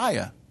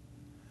Messiah.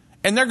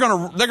 And they're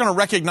going to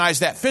recognize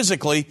that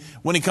physically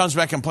when He comes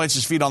back and plants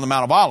His feet on the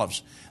Mount of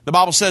Olives. The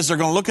Bible says they're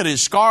going to look at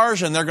His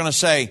scars and they're going to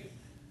say,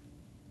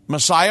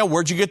 Messiah,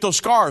 where'd you get those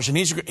scars? And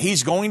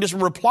he's going to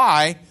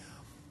reply,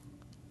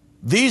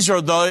 these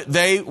are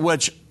they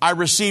which I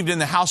received in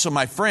the house of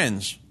my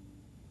friends.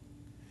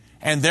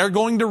 And they're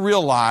going to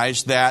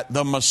realize that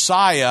the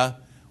Messiah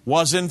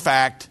was in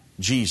fact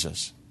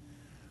Jesus.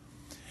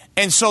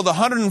 And so the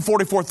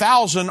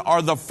 144,000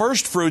 are the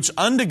first fruits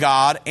unto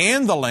God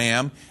and the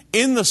Lamb,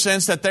 in the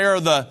sense that they are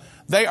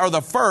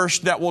the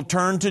first that will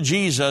turn to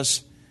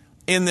Jesus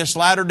in this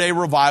latter-day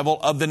revival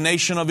of the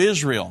nation of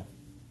Israel.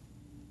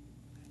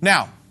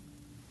 Now,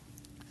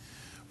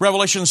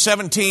 Revelation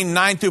 17,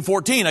 9 through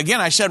 14. Again,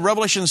 I said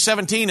Revelation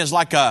 17 is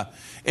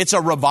it's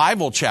a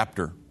revival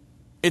chapter.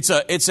 It's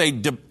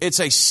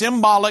a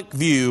symbolic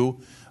view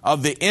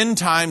of the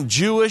end-time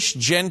Jewish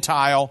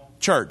Gentile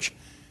church.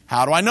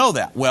 How do I know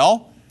that?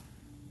 Well,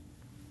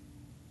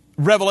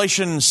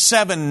 Revelation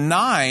 7,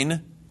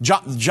 9,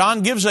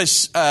 John gives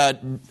us a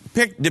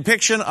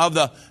depiction of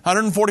the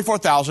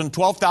 144,000,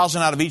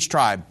 12,000 out of each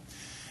tribe.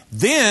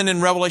 Then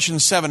in Revelation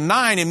 7,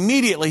 9,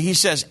 immediately he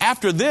says,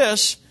 after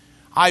this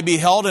I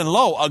beheld, and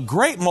lo, a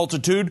great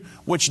multitude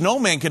which no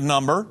man could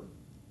number.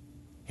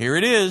 Here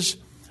it is,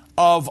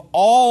 of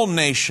all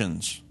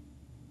nations.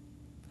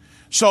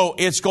 So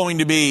it's going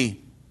to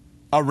be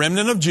a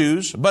remnant of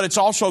Jews, but it's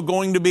also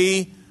going to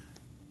be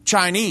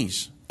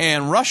Chinese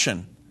and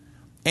Russian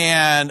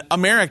and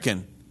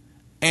American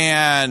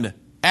and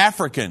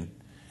African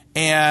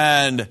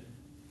and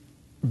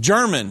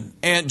German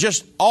and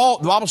just all,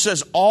 the Bible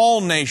says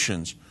all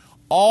nations,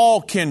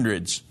 all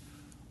kindreds,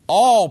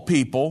 all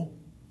people,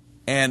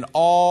 and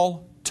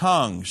all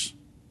tongues.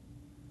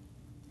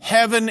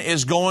 Heaven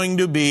is going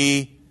to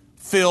be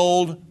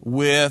filled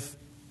with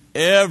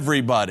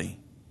everybody.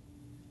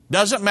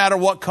 Doesn't matter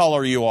what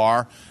color you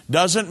are,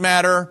 doesn't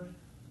matter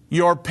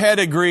your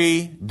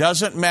pedigree,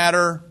 doesn't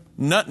matter,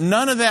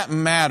 none of that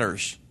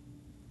matters.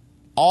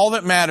 All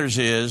that matters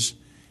is,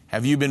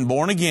 have you been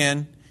born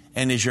again,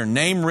 and is your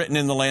name written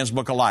in the Lamb's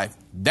Book of Life?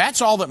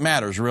 That's all that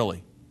matters,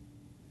 really.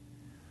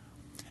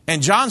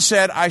 And John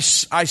said, I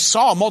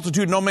saw a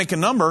multitude no man can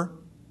number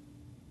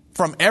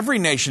from every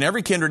nation,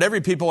 every kindred,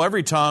 every people,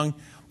 every tongue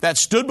that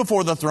stood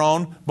before the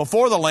throne,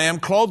 before the Lamb,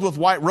 clothed with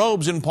white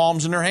robes and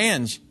palms in their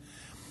hands.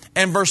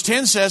 And verse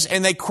 10 says,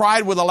 and they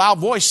cried with a loud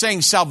voice,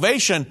 saying,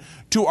 salvation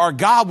to our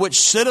God, which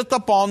sitteth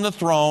upon the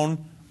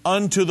throne,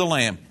 unto the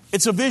Lamb.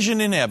 It's a vision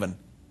in heaven.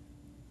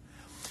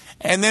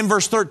 And then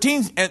verse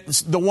 13,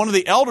 one of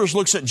the elders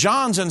looks at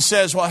John's and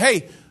says, well,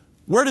 hey,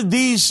 where did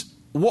these,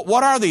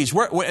 what are these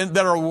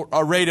that are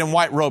arrayed in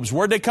white robes?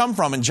 Where'd they come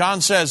from? And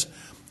John says,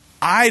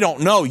 I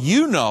don't know.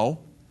 You know.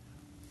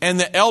 And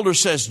the elder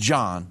says,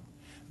 John,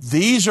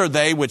 these are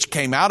they which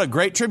came out of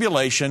great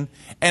tribulation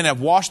and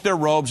have washed their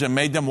robes and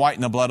made them white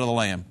in the blood of the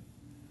Lamb.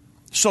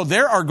 So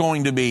there are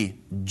going to be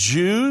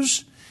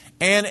Jews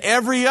and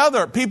every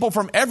other people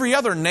from every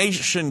other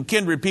nation,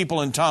 kindred,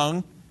 people, and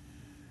tongue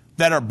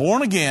that are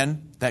born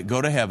again that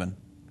go to heaven.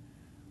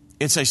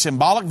 It's a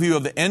symbolic view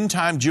of the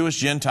end-time Jewish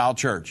Gentile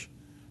church.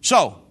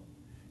 So,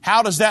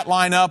 how does that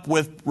line up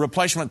with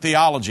replacement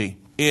theology?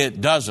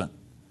 It doesn't.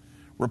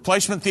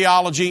 Replacement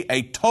theology,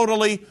 a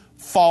totally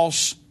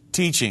false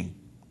teaching.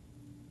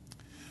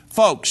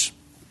 Folks,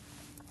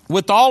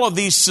 with all of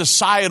these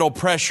societal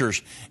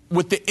pressures,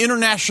 with the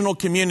international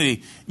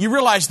community, you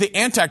realize the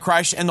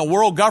Antichrist and the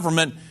world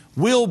government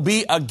will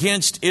be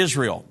against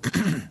Israel.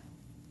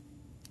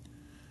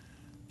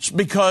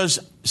 Because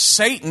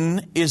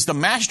Satan is the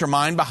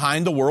mastermind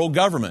behind the world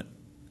government.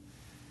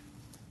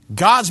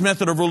 God's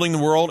method of ruling the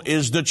world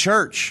is the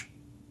church.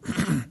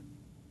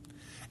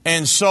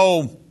 And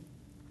so,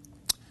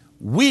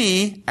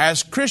 we,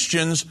 as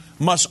Christians,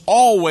 must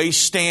always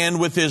stand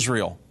with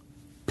Israel.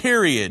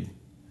 Period.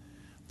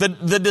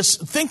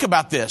 Think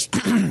about this.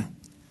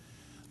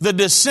 The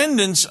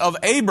descendants of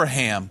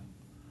Abraham,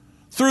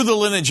 through the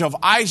lineage of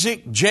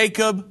Isaac,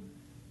 Jacob,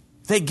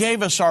 they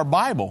gave us our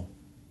Bible.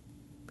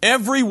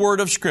 Every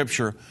word of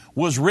Scripture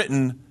was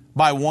written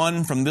by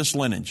one from this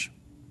lineage.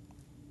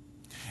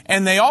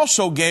 And they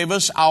also gave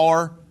us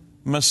our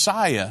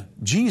Messiah,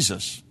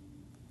 Jesus,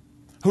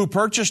 who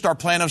purchased our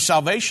plan of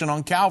salvation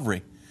on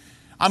Calvary.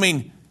 I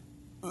mean,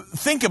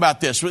 think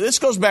about this. This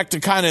goes back to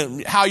kind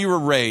of how you were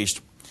raised.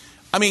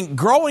 I mean,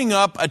 growing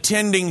up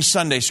attending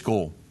Sunday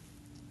school,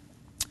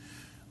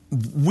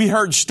 we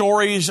heard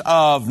stories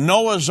of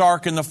Noah's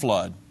Ark and the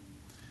flood.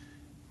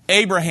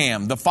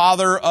 Abraham, the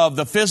father of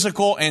the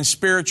physical and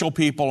spiritual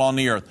people on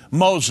the earth.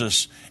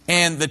 Moses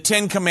and the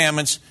Ten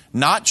Commandments,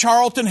 not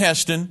Charlton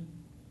Heston,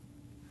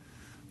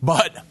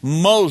 but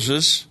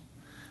Moses,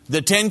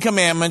 the Ten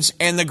Commandments,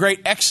 and the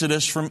great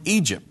Exodus from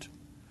Egypt.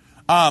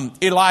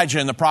 Elijah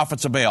and the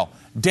prophets of Baal.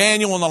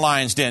 Daniel in the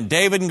lion's den.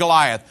 David and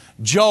Goliath.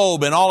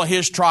 Job and all of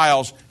his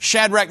trials.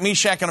 Shadrach,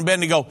 Meshach, and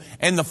Abednego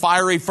and the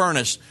fiery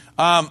furnace.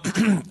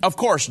 Of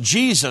course,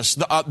 Jesus,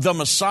 the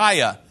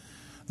Messiah.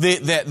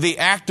 The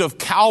act of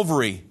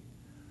Calvary,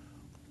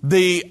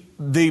 the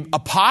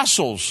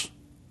apostles,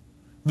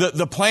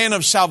 the plan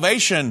of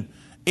salvation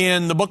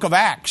in the book of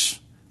Acts,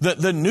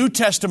 the New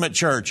Testament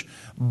church,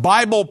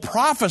 Bible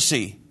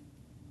prophecy.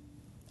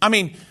 I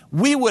mean,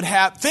 we would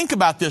have, think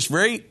about this,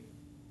 very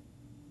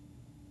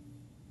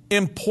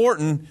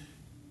important.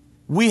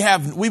 We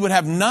would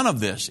have none of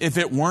this if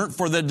it weren't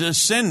for the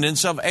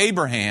descendants of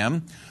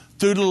Abraham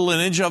through the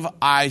lineage of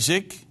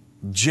Isaac,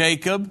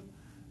 Jacob,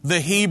 the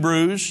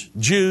Hebrews,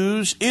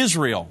 Jews,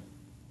 Israel.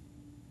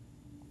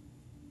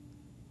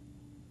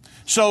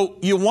 So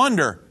you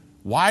wonder,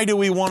 why do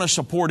we want to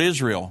support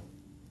Israel?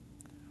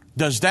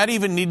 Does that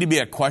even need to be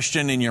a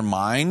question in your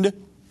mind?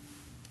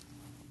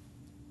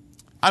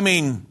 I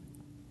mean,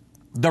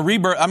 the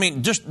reason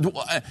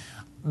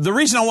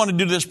I want to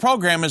do this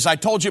program is I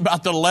told you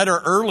about the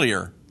letter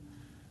earlier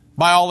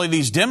by all of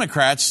these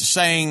Democrats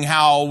saying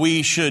how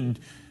we should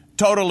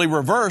totally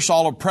reverse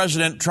all of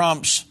President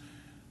Trump's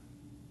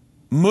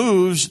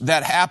moves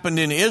that happened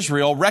in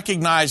Israel,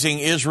 recognizing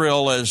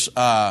Israel as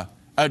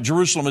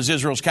Jerusalem as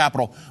Israel's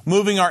capital,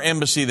 moving our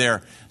embassy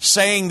there,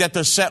 saying that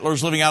the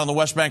settlers living out on the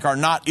West Bank are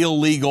not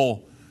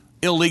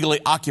illegally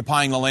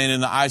occupying the land in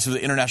the eyes of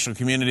the international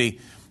community,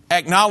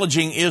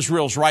 acknowledging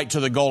Israel's right to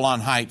the Golan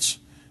Heights.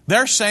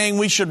 They're saying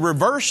we should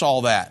reverse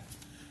all that.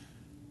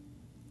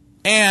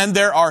 And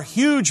there are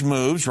huge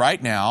moves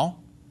right now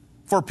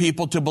for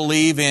people to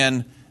believe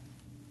in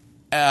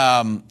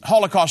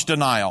Holocaust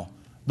denial,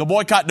 the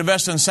boycott,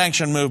 divest, and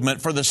sanction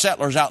movement for the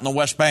settlers out in the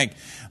West Bank,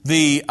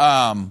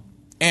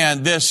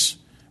 and this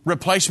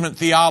replacement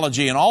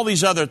theology and all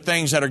these other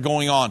things that are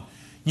going on.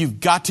 You've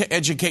got to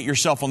educate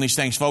yourself on these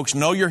things, folks.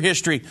 Know your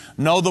history.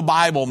 Know the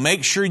Bible.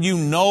 Make sure you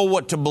know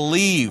what to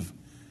believe,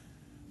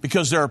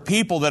 because there are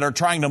people that are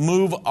trying to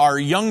move our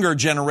younger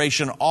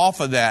generation off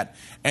of that,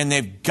 and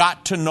they've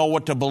got to know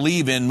what to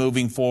believe in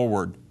moving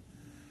forward.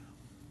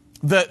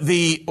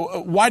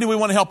 Why do we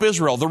want to help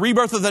Israel? The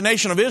rebirth of the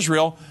nation of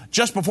Israel,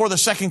 just before the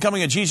second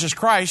coming of Jesus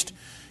Christ,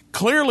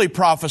 clearly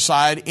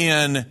prophesied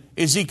in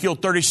Ezekiel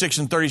 36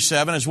 and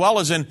 37, as well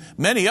as in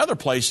many other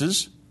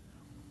places.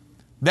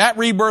 That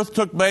rebirth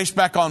took place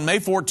back on May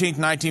 14th,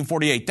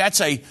 1948. That's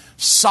a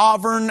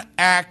sovereign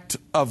act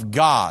of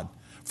God.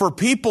 For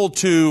people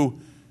to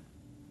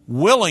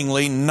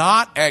willingly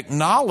not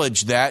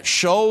acknowledge that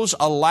shows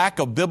a lack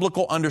of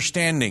biblical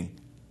understanding.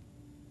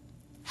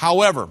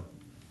 However,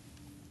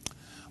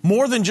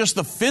 more than just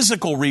the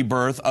physical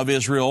rebirth of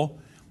Israel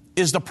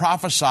is the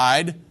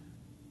prophesied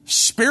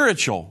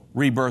spiritual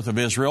rebirth of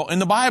Israel in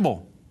the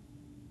Bible.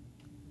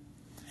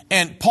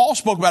 And Paul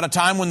spoke about a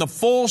time when the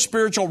full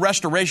spiritual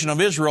restoration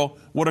of Israel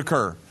would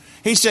occur.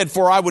 He said,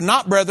 "For I would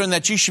not, brethren,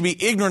 that ye should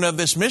be ignorant of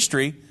this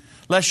mystery,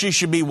 lest ye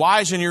should be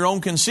wise in your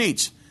own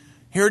conceits."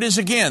 Here it is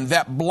again,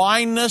 that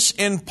blindness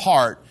in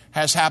part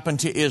has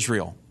happened to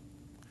Israel,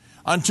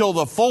 until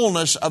the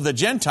fullness of the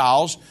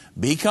Gentiles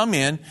be come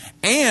in,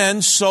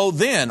 and so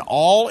then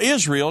all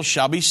Israel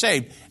shall be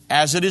saved.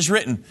 As it is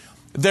written,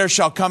 there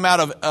shall come out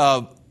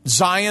of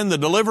Zion the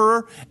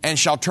deliverer, and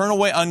shall turn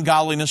away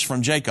ungodliness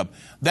from Jacob.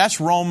 That's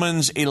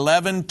Romans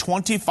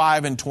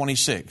 11:25 and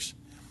 26.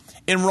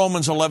 In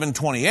Romans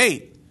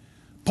 11:28,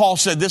 Paul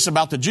said this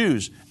about the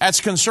Jews: "As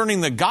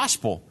concerning the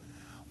gospel,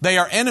 they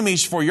are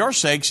enemies for your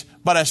sakes,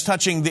 but as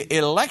touching the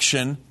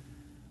election,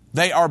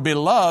 they are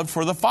beloved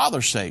for the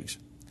Father's sakes."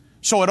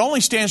 So it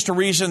only stands to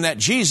reason that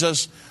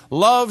Jesus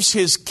loves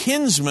his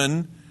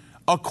kinsmen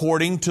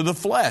according to the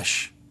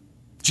flesh.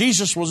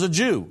 Jesus was a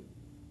Jew.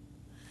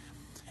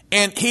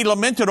 And he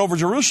lamented over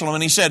Jerusalem,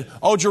 and he said,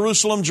 "O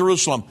Jerusalem,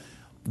 Jerusalem,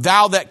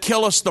 thou that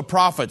killest the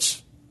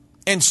prophets,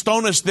 and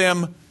stonest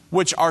them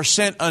which are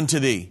sent unto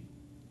thee.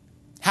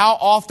 How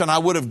often I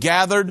would have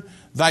gathered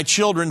thy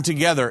children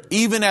together,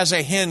 even as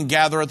a hen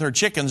gathereth her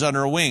chickens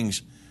under her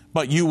wings,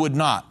 but you would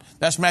not."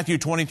 That's Matthew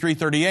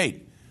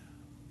 23:38.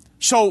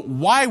 So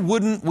why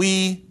wouldn't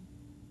we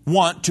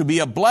want to be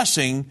a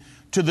blessing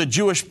to the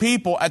Jewish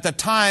people at the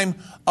time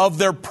of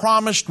their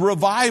promised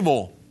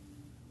revival?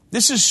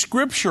 This is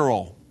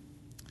scriptural.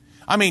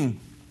 I mean,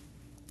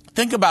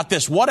 think about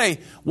this. What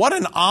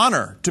an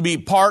honor to be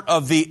part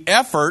of the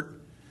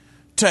effort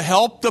to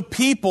help the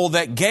people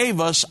that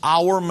gave us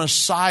our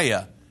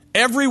Messiah.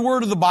 Every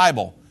word of the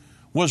Bible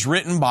was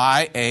written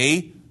by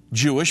a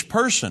Jewish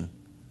person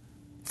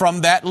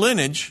from that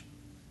lineage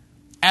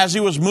as he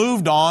was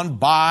moved on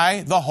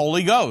by the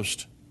Holy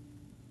Ghost.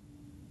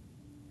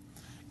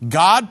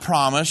 God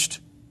promised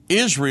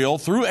Israel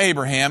through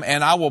Abraham,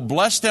 "And I will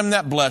bless them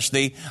that bless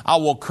thee, I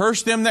will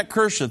curse them that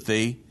curseth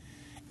thee,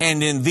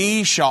 and in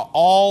thee shall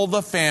all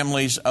the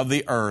families of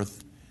the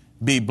earth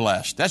be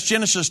blessed." That's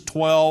Genesis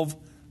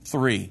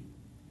 12:3.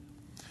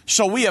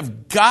 So we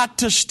have got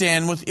to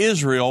stand with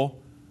Israel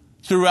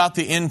throughout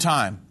the end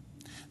time.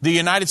 The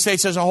United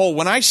States as a whole,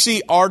 when I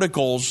see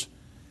articles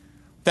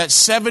that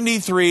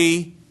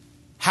 73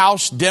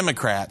 House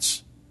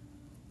Democrats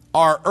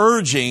are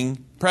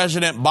urging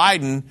President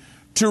Biden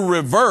to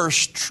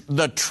reverse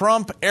the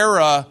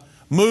Trump-era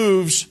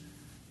moves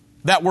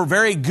that were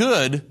very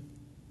good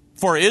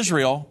for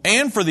Israel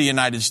and for the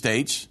United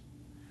States,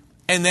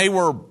 and they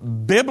were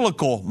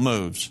biblical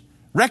moves,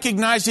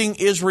 recognizing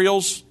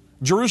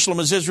Jerusalem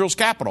as Israel's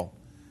capital.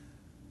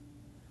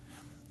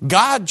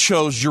 God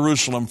chose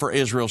Jerusalem for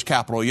Israel's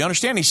capital. You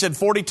understand? He said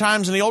 40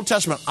 times in the Old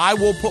Testament, "I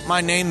will put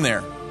my name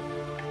there."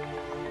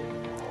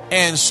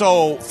 And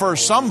so for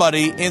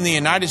somebody in the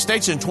United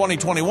States in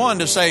 2021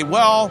 to say,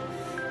 "Well,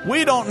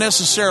 we don't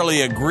necessarily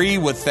agree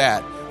with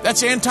that,"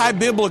 that's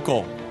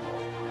anti-biblical.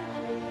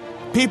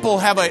 People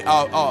have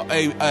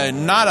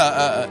not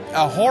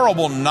a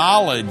horrible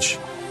knowledge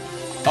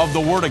of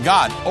the Word of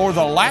God, or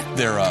the lack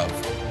thereof.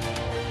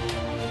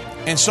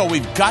 And so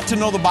we've got to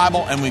know the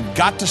Bible, and we've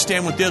got to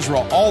stand with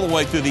Israel all the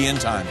way through the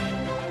end time.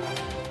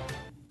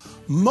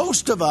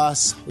 Most of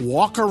us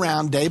walk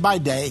around day by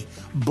day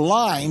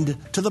blind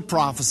to the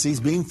prophecies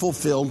being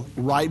fulfilled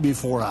right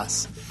before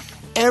us.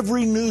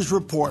 Every news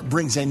report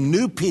brings a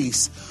new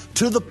piece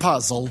to the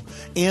puzzle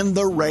in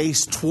the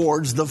race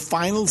towards the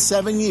final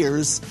 7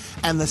 years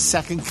and the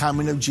second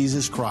coming of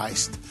Jesus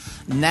Christ.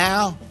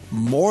 Now,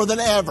 more than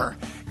ever,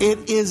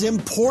 it is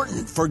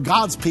important for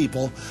God's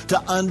people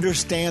to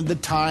understand the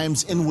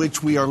times in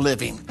which we are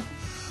living.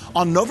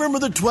 On November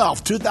the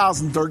 12th,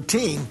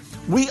 2013,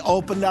 we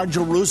opened our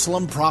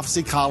Jerusalem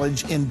Prophecy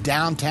College in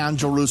downtown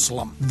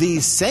Jerusalem.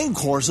 These same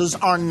courses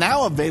are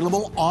now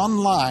available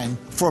online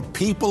for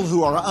people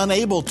who are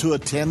unable to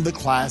attend the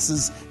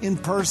classes in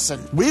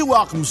person. We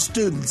welcome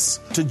students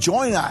to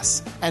join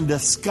us and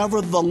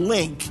discover the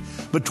link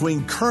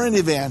between current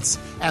events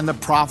and the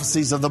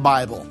prophecies of the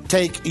Bible.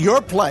 Take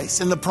your place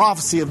in the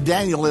prophecy of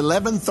Daniel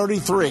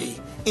 11:33.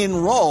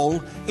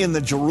 Enroll in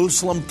the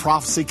Jerusalem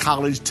Prophecy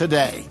College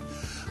today.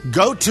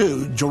 Go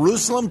to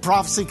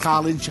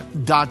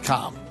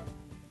JerusalemProphecyCollege.com.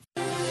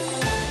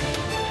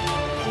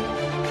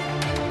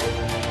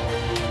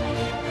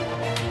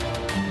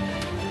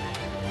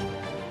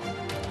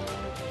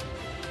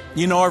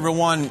 You know,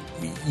 everyone,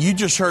 you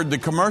just heard the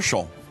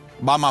commercial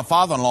by my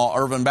father-in-law,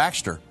 Irvin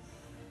Baxter.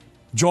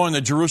 Join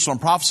the Jerusalem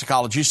Prophecy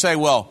College. You say,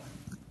 "Well,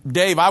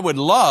 Dave, I would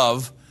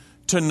love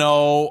to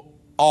know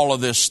all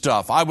of this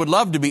stuff. I would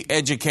love to be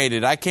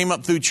educated. I came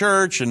up through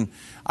church and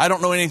I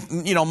don't know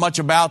anything, much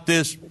about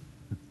this.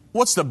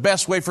 What's the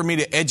best way for me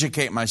to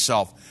educate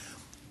myself?"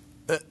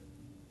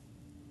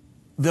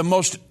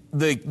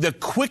 The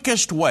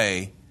quickest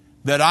way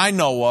that I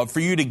know of for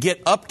you to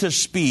get up to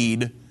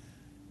speed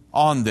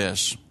on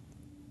this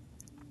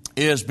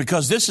is,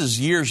 because this is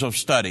years of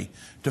study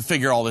to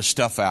figure all this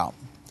stuff out.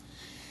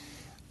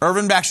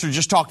 Irvin Baxter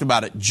just talked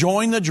about it.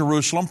 Join the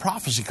Jerusalem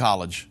Prophecy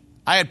College.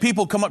 I had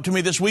people come up to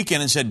me this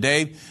weekend and said,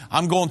 Dave,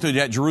 I'm going through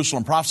that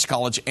Jerusalem Prophecy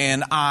College,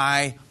 and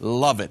I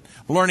love it.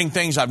 Learning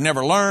things I've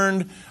never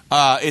learned.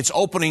 It's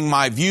opening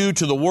my view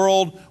to the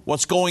world,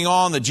 what's going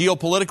on, the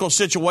geopolitical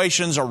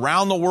situations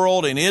around the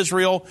world, in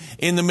Israel,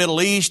 in the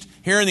Middle East,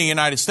 here in the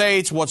United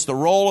States, what's the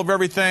role of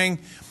everything.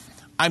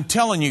 I'm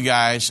telling you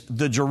guys,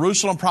 the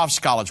Jerusalem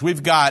Prophecy College,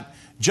 we've got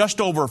just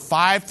over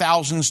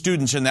 5,000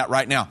 students in that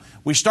right now.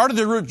 We started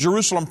the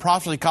Jerusalem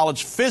Prophecy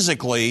College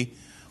physically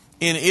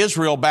in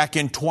Israel back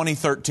in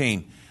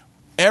 2013.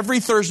 Every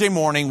Thursday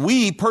morning,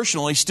 we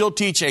personally still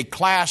teach a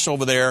class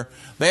over there.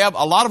 They have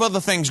a lot of other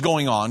things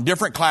going on,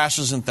 different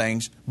classes and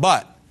things.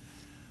 But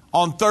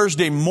on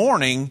Thursday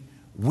morning,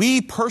 we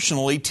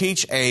personally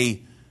teach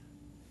a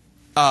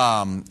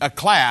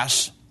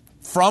class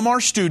from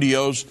our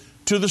studios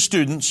to the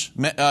students,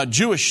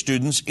 Jewish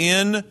students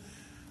in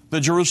the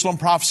Jerusalem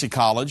Prophecy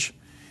College.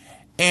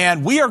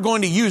 And we are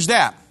going to use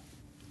that.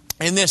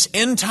 In this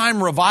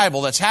end-time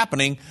revival that's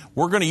happening,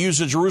 we're going to use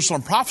the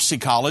Jerusalem Prophecy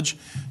College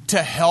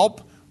to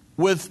help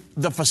with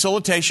the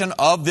facilitation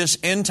of this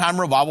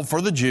end-time revival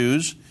for the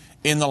Jews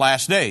in the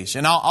last days.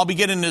 And I'll be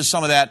getting into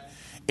some of that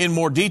in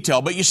more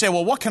detail. But you say,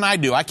 well, what can I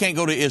do? I can't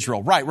go to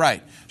Israel.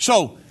 Right.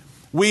 So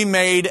we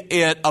made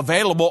it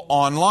available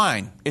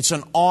online. It's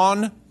an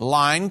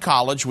online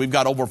college. We've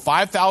got over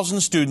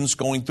 5,000 students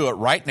going through it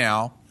right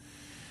now.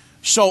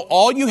 So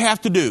all you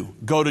have to do,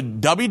 go to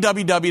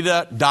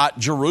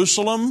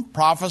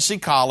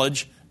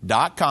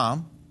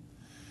www.jerusalemprophecycollege.com,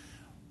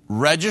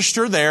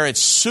 register there. It's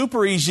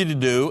super easy to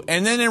do,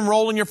 and then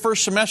enroll in your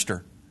first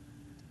semester.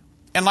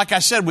 And like I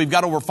said, we've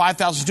got over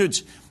 5,000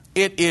 students.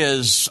 It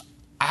is,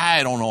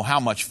 I don't know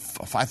how much,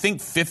 I think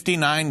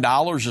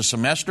 $59 a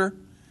semester.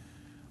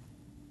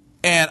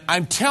 And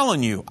I'm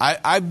telling you,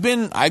 I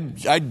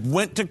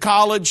went to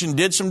college and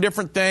did some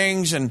different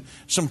things and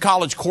some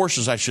college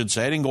courses, I should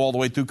say. I didn't go all the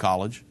way through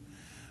college.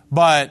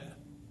 But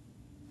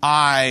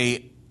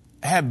I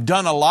have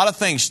done a lot of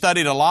things,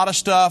 studied a lot of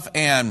stuff,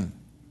 and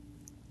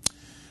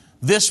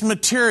this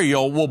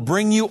material will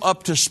bring you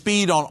up to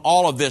speed on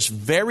all of this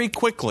very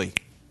quickly.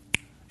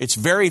 It's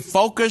very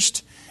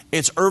focused.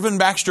 It's Irvin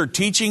Baxter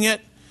teaching it.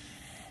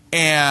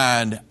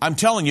 And I'm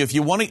telling you, if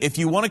you want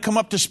to come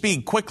up to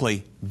speed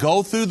quickly,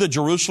 go through the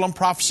Jerusalem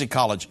Prophecy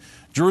College.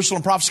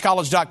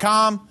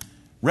 JerusalemProphecyCollege.com,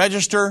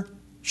 register,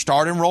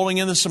 start enrolling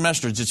in the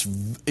semesters.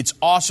 It's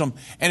awesome,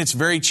 and it's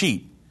very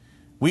cheap.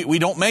 We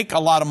don't make a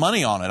lot of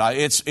money on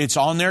it. It's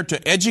on there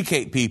to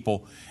educate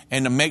people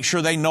and to make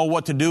sure they know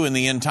what to do in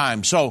the end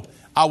time. So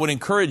I would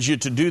encourage you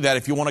to do that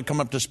if you want to come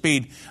up to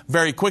speed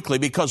very quickly,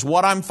 because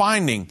what I'm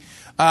finding,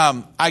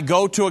 I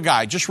go to a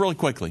guy, just really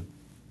quickly.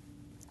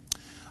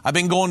 I've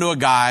been going to a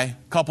guy a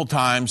couple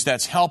times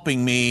that's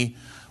helping me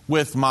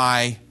with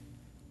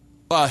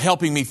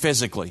helping me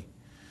physically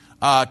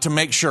to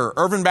make sure.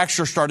 Irvin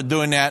Baxter started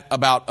doing that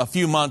about a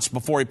few months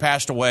before he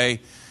passed away.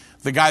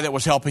 The guy that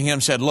was helping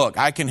him said, look,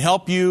 I can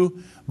help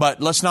you,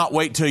 but let's not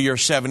wait till you're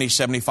 70,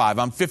 75.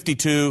 I'm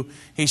 52.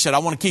 He said, I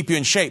want to keep you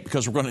in shape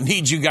because we're going to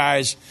need you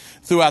guys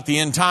throughout the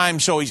end time.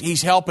 So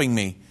he's helping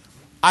me.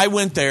 I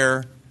went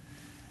there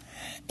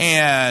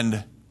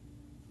and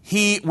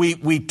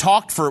we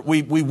talked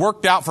we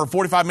worked out for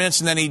 45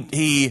 minutes, and then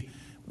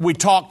we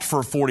talked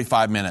for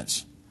 45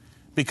 minutes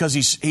because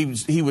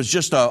he was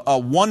just a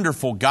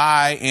wonderful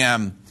guy.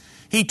 And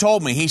he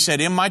told me, he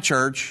said, in my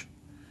church,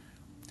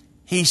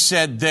 he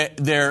said that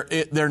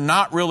they're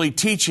not really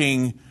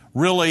teaching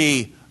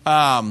really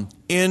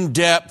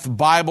in-depth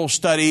Bible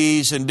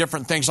studies and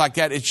different things like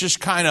that. It's just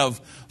kind of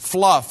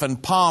fluff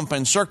and pomp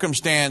and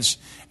circumstance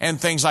and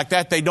things like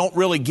that. They don't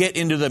really get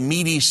into the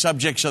meaty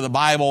subjects of the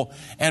Bible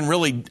and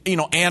really,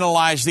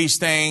 analyze these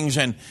things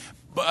and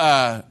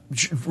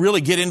really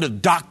get into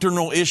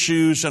doctrinal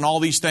issues and all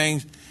these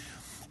things.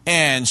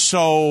 And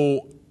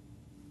so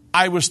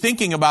I was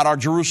thinking about our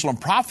Jerusalem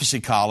Prophecy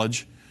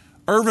College.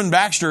 Irvin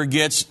Baxter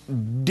gets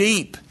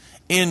deep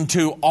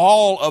into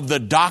all of the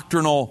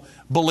doctrinal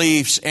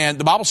beliefs. And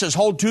the Bible says,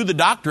 hold to the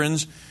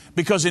doctrines,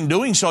 because in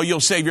doing so, you'll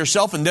save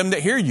yourself and them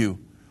that hear you.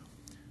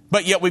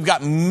 But yet we've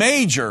got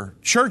major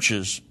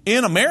churches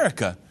in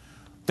America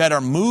that are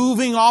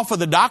moving off of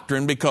the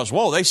doctrine because,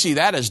 they see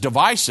that as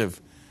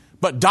divisive.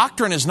 But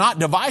doctrine is not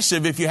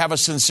divisive if you have a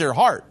sincere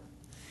heart.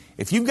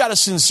 If you've got a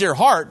sincere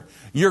heart,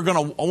 you're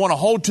going to want to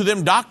hold to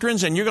them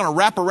doctrines, and you're going to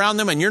wrap around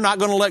them, and you're not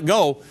going to let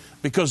go,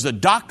 because the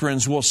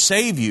doctrines will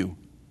save you.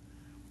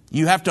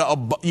 You have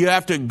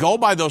to go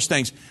by those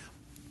things.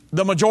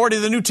 The majority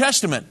of the New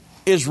Testament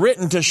is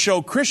written to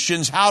show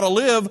Christians how to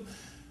live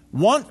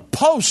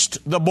post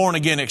the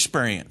born-again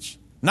experience.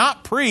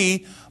 Not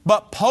pre,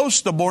 but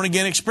post the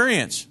born-again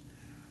experience.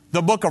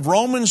 The book of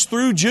Romans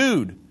through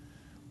Jude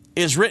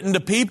is written to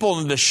people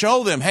and to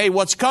show them, hey,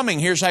 what's coming?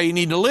 Here's how you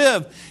need to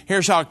live.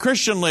 Here's how a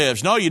Christian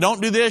lives. No, you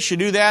don't do this, you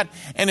do that.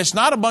 And it's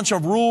not a bunch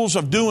of rules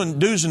of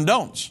do's and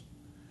don'ts.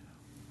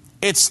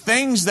 It's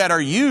things that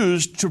are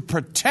used to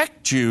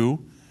protect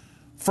you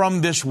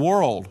from this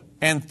world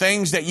and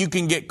things that you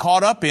can get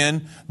caught up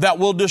in that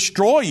will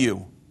destroy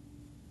you.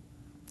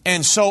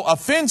 And so a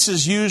fence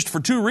is used for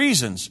two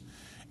reasons.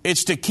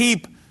 It's to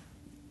keep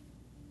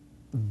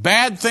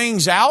bad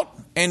things out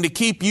and to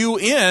keep you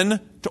in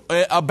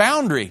a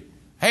boundary.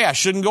 Hey, I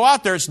shouldn't go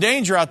out there. It's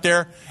danger out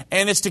there.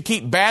 And it's to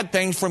keep bad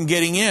things from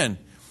getting in.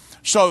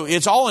 So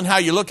it's all in how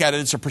you look at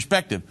it. It's a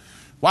perspective.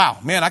 Wow,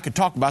 man, I could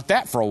talk about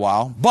that for a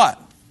while. But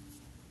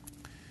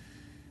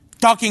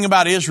talking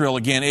about Israel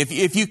again,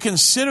 if you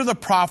consider the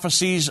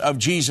prophecies of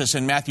Jesus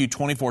in Matthew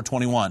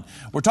 24:21,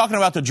 we're talking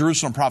about the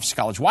Jerusalem Prophecy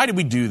College. Why did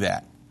we do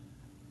that?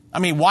 I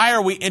mean, why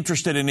are we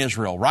interested in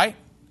Israel, right?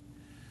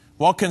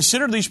 Well,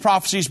 consider these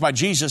prophecies by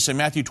Jesus in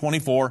Matthew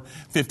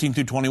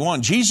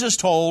 24:15-21. Jesus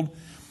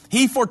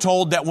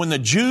foretold that when the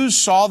Jews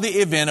saw the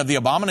event of the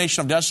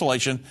abomination of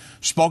desolation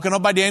spoken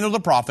of by Daniel the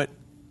prophet,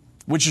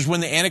 which is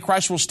when the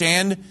Antichrist will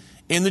stand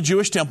in the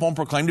Jewish temple and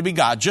proclaim to be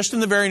God, just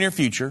in the very near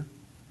future,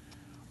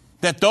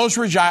 that those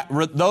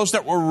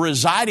that were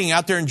residing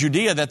out there in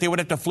Judea, that they would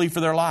have to flee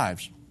for their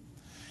lives.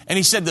 And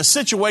he said the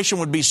situation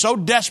would be so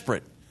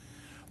desperate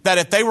that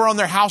if they were on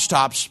their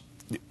housetops,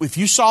 if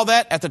you saw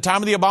that at the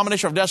time of the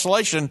abomination of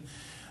desolation,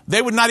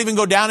 they would not even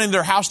go down into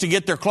their house to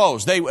get their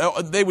clothes. They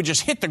would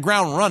just hit the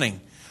ground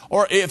running.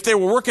 Or if they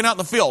were working out in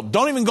the field,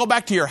 don't even go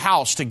back to your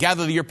house to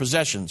gather your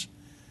possessions.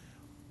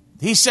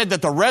 He said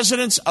that the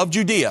residents of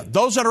Judea,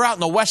 those that are out in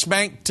the West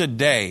Bank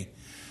today,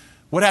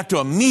 would have to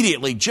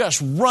immediately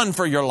just run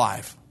for your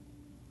life.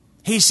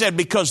 He said,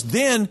 because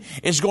then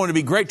is going to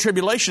be great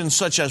tribulation,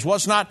 such as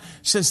was not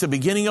since the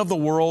beginning of the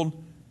world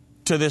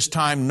to this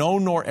time, no,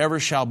 nor ever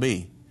shall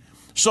be.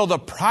 So the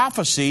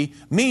prophecy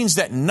means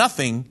that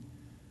nothing,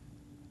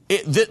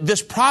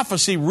 this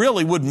prophecy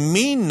really would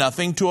mean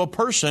nothing to a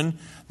person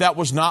that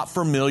was not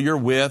familiar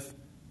with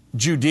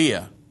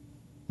Judea.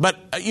 But,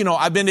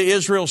 I've been to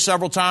Israel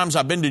several times.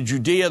 I've been to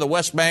Judea, the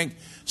West Bank,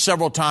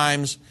 several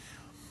times.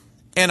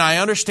 And I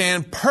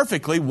understand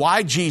perfectly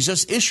why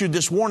Jesus issued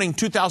this warning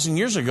 2,000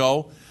 years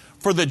ago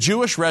for the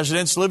Jewish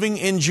residents living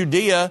in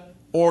Judea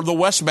or the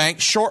West Bank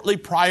shortly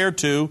prior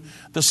to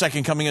the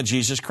second coming of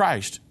Jesus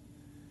Christ.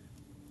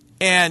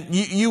 And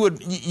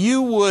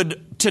you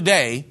would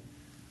today,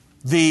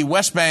 the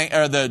West Bank,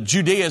 or the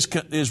Judea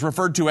is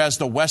referred to as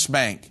the West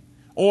Bank,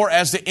 or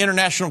as the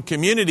international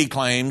community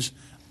claims,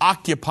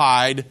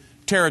 occupied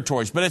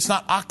territories. But it's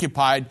not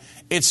occupied,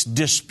 it's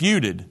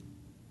disputed.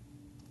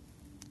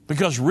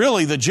 Because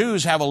really the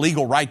Jews have a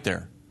legal right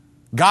there.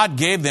 God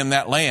gave them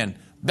that land.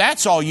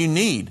 That's all you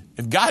need.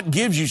 If God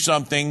gives you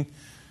something,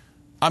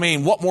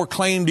 what more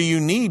claim do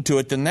you need to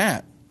it than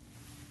that?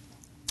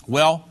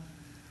 Well,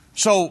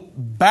 so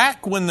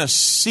back when the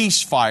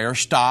ceasefire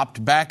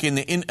stopped, back in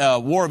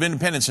the War of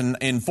Independence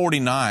in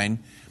 49,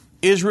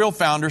 Israel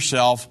found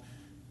herself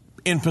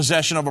in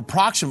possession of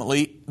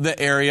approximately the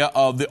area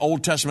of the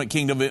Old Testament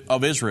kingdom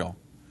of Israel.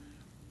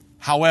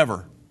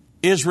 However,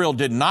 Israel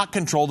did not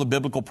control the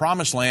biblical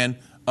promised land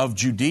of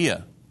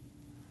Judea.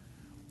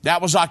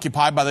 That was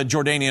occupied by the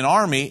Jordanian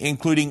army,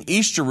 including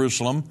East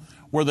Jerusalem,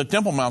 where the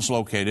Temple Mount's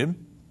located.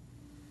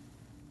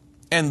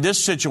 And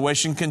this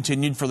situation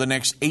continued for the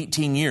next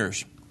 18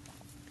 years.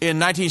 In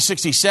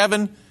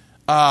 1967,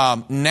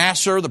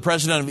 Nasser, the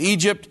president of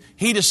Egypt,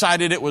 he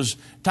decided it was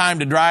time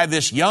to drive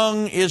this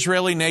young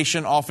Israeli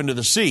nation off into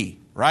the sea,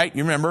 right?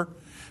 You remember?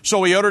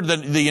 So he ordered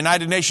the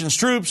United Nations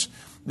troops,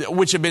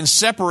 which had been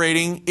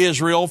separating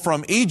Israel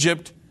from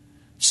Egypt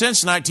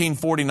since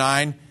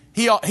 1949.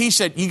 He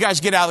said, you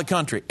guys get out of the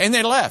country. And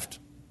they left.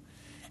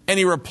 And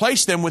he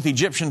replaced them with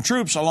Egyptian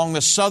troops along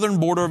the southern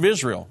border of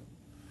Israel.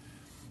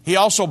 He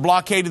also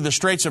blockaded the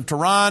Straits of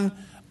Tiran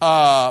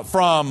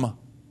from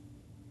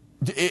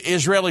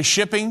Israeli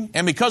shipping.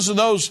 And because of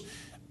those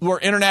were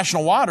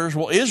international waters,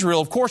 well,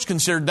 Israel, of course,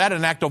 considered that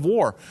an act of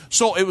war.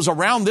 So it was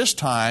around this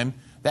time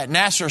that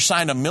Nasser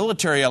signed a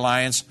military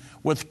alliance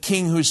with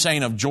King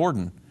Hussein of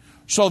Jordan.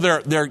 So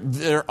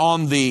they're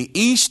on the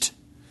east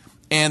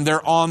and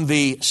they're on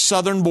the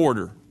southern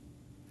border.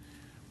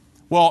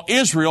 Well,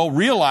 Israel,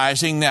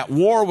 realizing that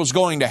war was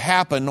going to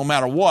happen no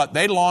matter what,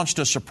 they launched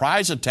a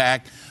surprise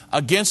attack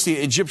against the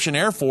Egyptian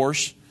Air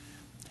Force.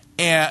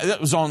 And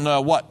that was on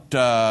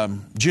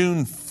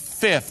June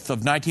 5th of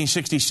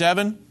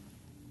 1967.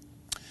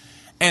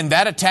 And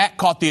that attack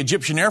caught the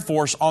Egyptian Air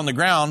Force on the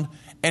ground,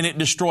 and it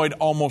destroyed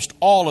almost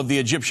all of the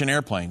Egyptian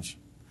airplanes.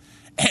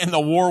 And the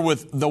war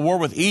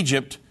with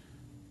Egypt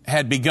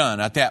had begun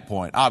at that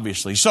point,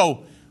 obviously.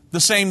 So the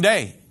same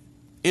day,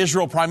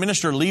 Israel Prime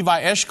Minister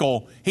Levi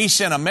Eshkol, he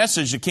sent a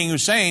message to King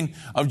Hussein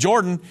of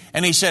Jordan,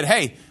 and he said,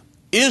 hey,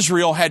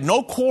 Israel had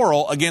no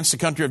quarrel against the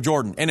country of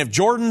Jordan. And if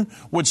Jordan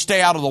would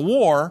stay out of the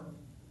war,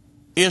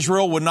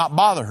 Israel would not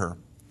bother her.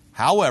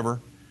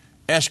 However,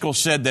 Eshkol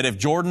said that if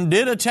Jordan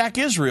did attack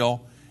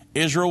Israel,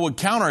 Israel would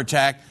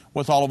counterattack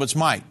with all of its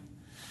might.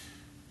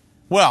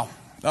 Well,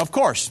 of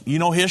course, you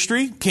know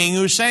history. King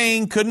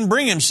Hussein couldn't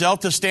bring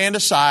himself to stand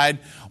aside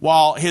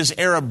while his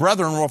Arab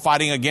brethren were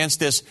fighting against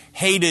this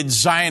hated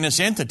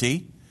Zionist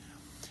entity.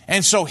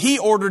 And so he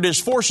ordered his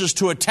forces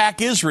to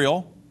attack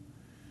Israel,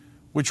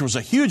 which was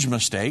a huge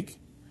mistake.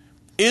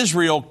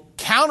 Israel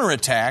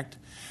counterattacked,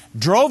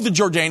 drove the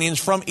Jordanians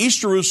from East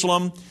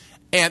Jerusalem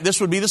and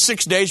this would be the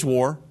 6 Days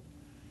War,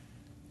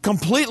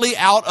 completely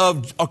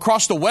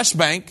across the West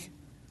Bank,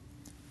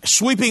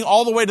 sweeping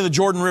all the way to the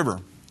Jordan River.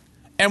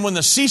 And when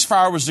the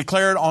ceasefire was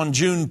declared on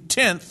June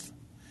 10th,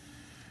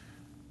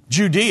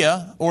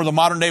 Judea, or the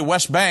modern-day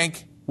West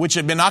Bank, which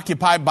had been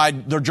occupied by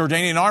the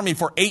Jordanian army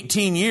for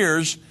 18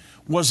 years,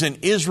 was in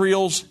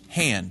Israel's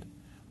hand.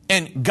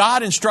 And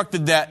God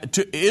instructed that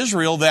to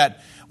Israel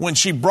that when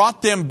he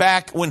brought them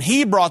back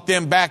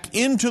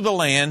into the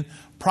land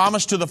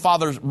promised to the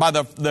fathers by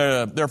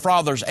their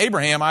fathers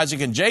Abraham,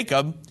 Isaac, and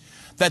Jacob,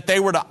 that they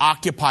were to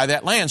occupy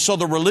that land. So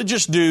the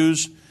religious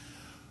Jews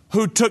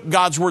who took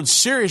God's word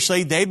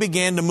seriously, they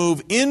began to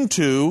move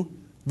into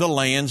the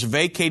lands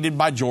vacated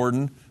by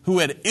Jordan, who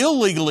had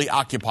illegally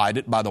occupied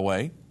it, by the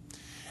way,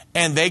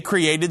 and they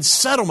created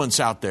settlements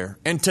out there.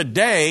 And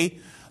today,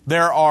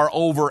 there are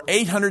over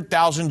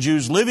 800,000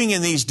 Jews living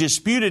in these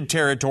disputed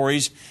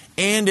territories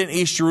and in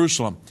East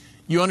Jerusalem.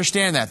 You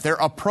understand that? They're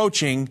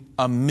approaching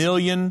 1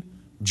 million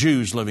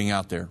Jews living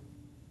out there.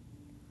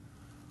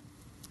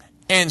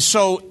 And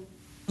so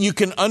you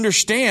can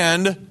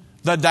understand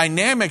the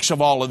dynamics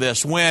of all of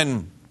this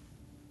when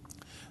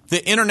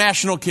the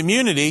international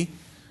community,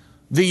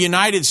 the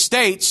United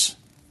States,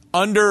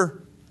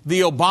 under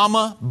the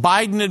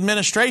Obama-Biden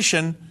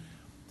administration,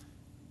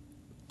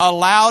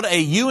 allowed a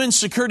UN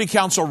Security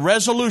Council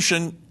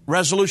resolution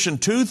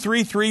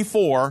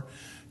 2334,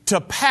 to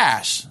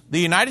pass. The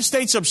United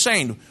States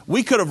abstained.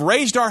 We could have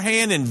raised our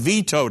hand and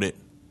vetoed it,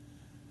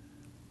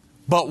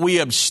 but we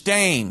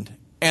abstained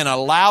and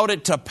allowed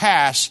it to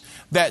pass,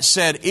 that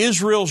said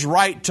Israel's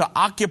right to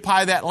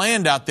occupy that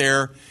land out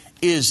there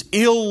is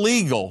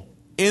illegal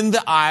in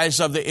the eyes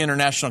of the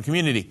international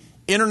community.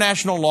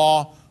 International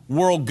law,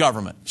 world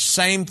government,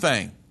 same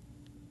thing.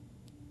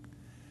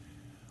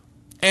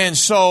 And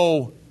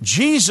so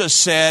Jesus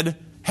said,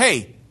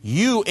 hey,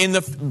 you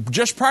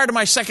just prior to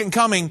my second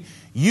coming,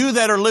 you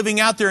that are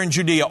living out there in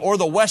Judea or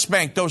the West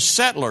Bank, those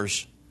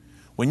settlers,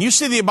 when you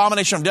see the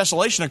abomination of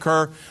desolation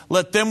occur,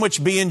 let them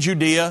which be in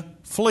Judea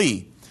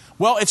flee.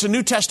 Well, it's a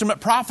New Testament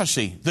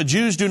prophecy. The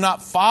Jews do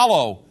not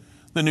follow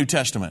the New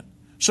Testament.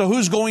 So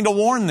who's going to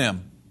warn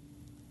them?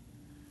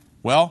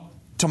 Well,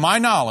 to my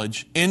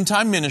knowledge, End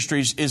Time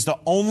Ministries is the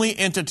only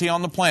entity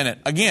on the planet,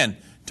 again,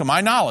 to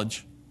my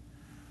knowledge,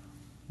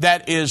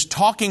 that is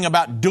talking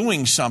about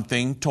doing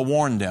something to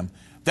warn them.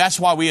 That's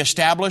why we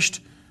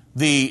established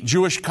the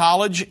Jewish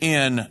College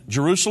in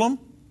Jerusalem.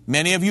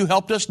 Many of you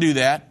helped us do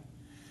that.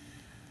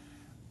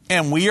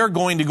 And we are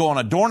going to go on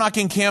a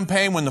door-knocking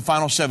campaign when the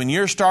final 7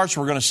 years starts.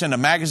 We're going to send a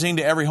magazine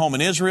to every home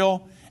in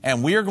Israel,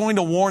 and we are going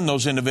to warn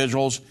those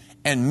individuals,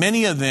 and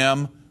many of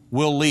them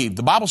will leave.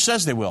 The Bible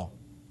says they will.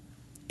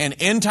 And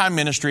End Time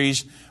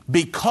Ministries,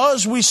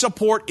 because we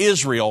support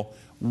Israel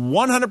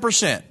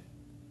 100%,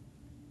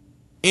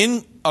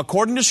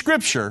 according to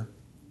Scripture,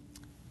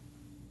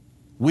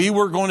 we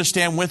were going to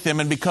stand with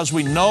them, and because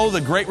we know the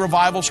great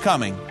revival's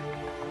coming,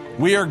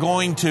 we are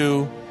going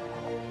to,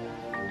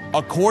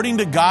 according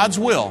to God's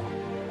will,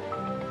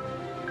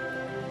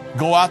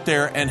 go out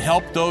there and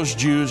help those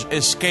Jews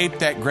escape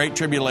that great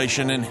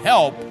tribulation and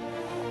help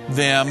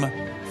them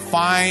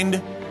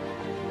find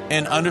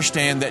and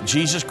understand that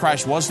Jesus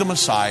Christ was the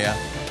Messiah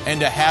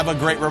and to have a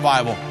great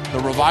revival. The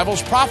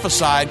revival's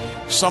prophesied.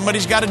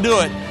 Somebody's got to do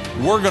it.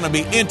 We're going to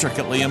be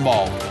intricately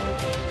involved.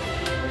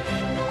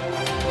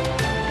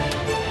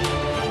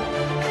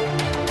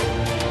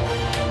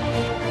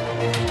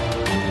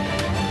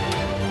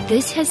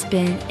 This has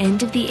been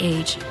End of the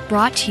Age,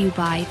 brought to you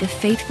by the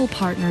faithful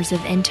partners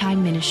of End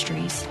Time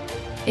Ministries.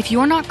 If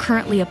you're not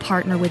currently a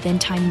partner with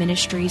End Time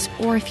Ministries,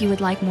 or if you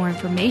would like more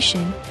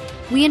information,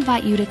 we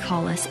invite you to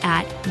call us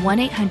at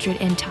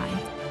 1-800-END-TIME.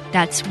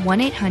 That's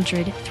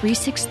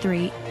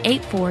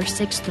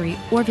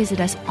 1-800-363-8463, or visit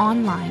us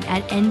online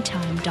at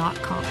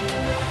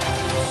endtime.com.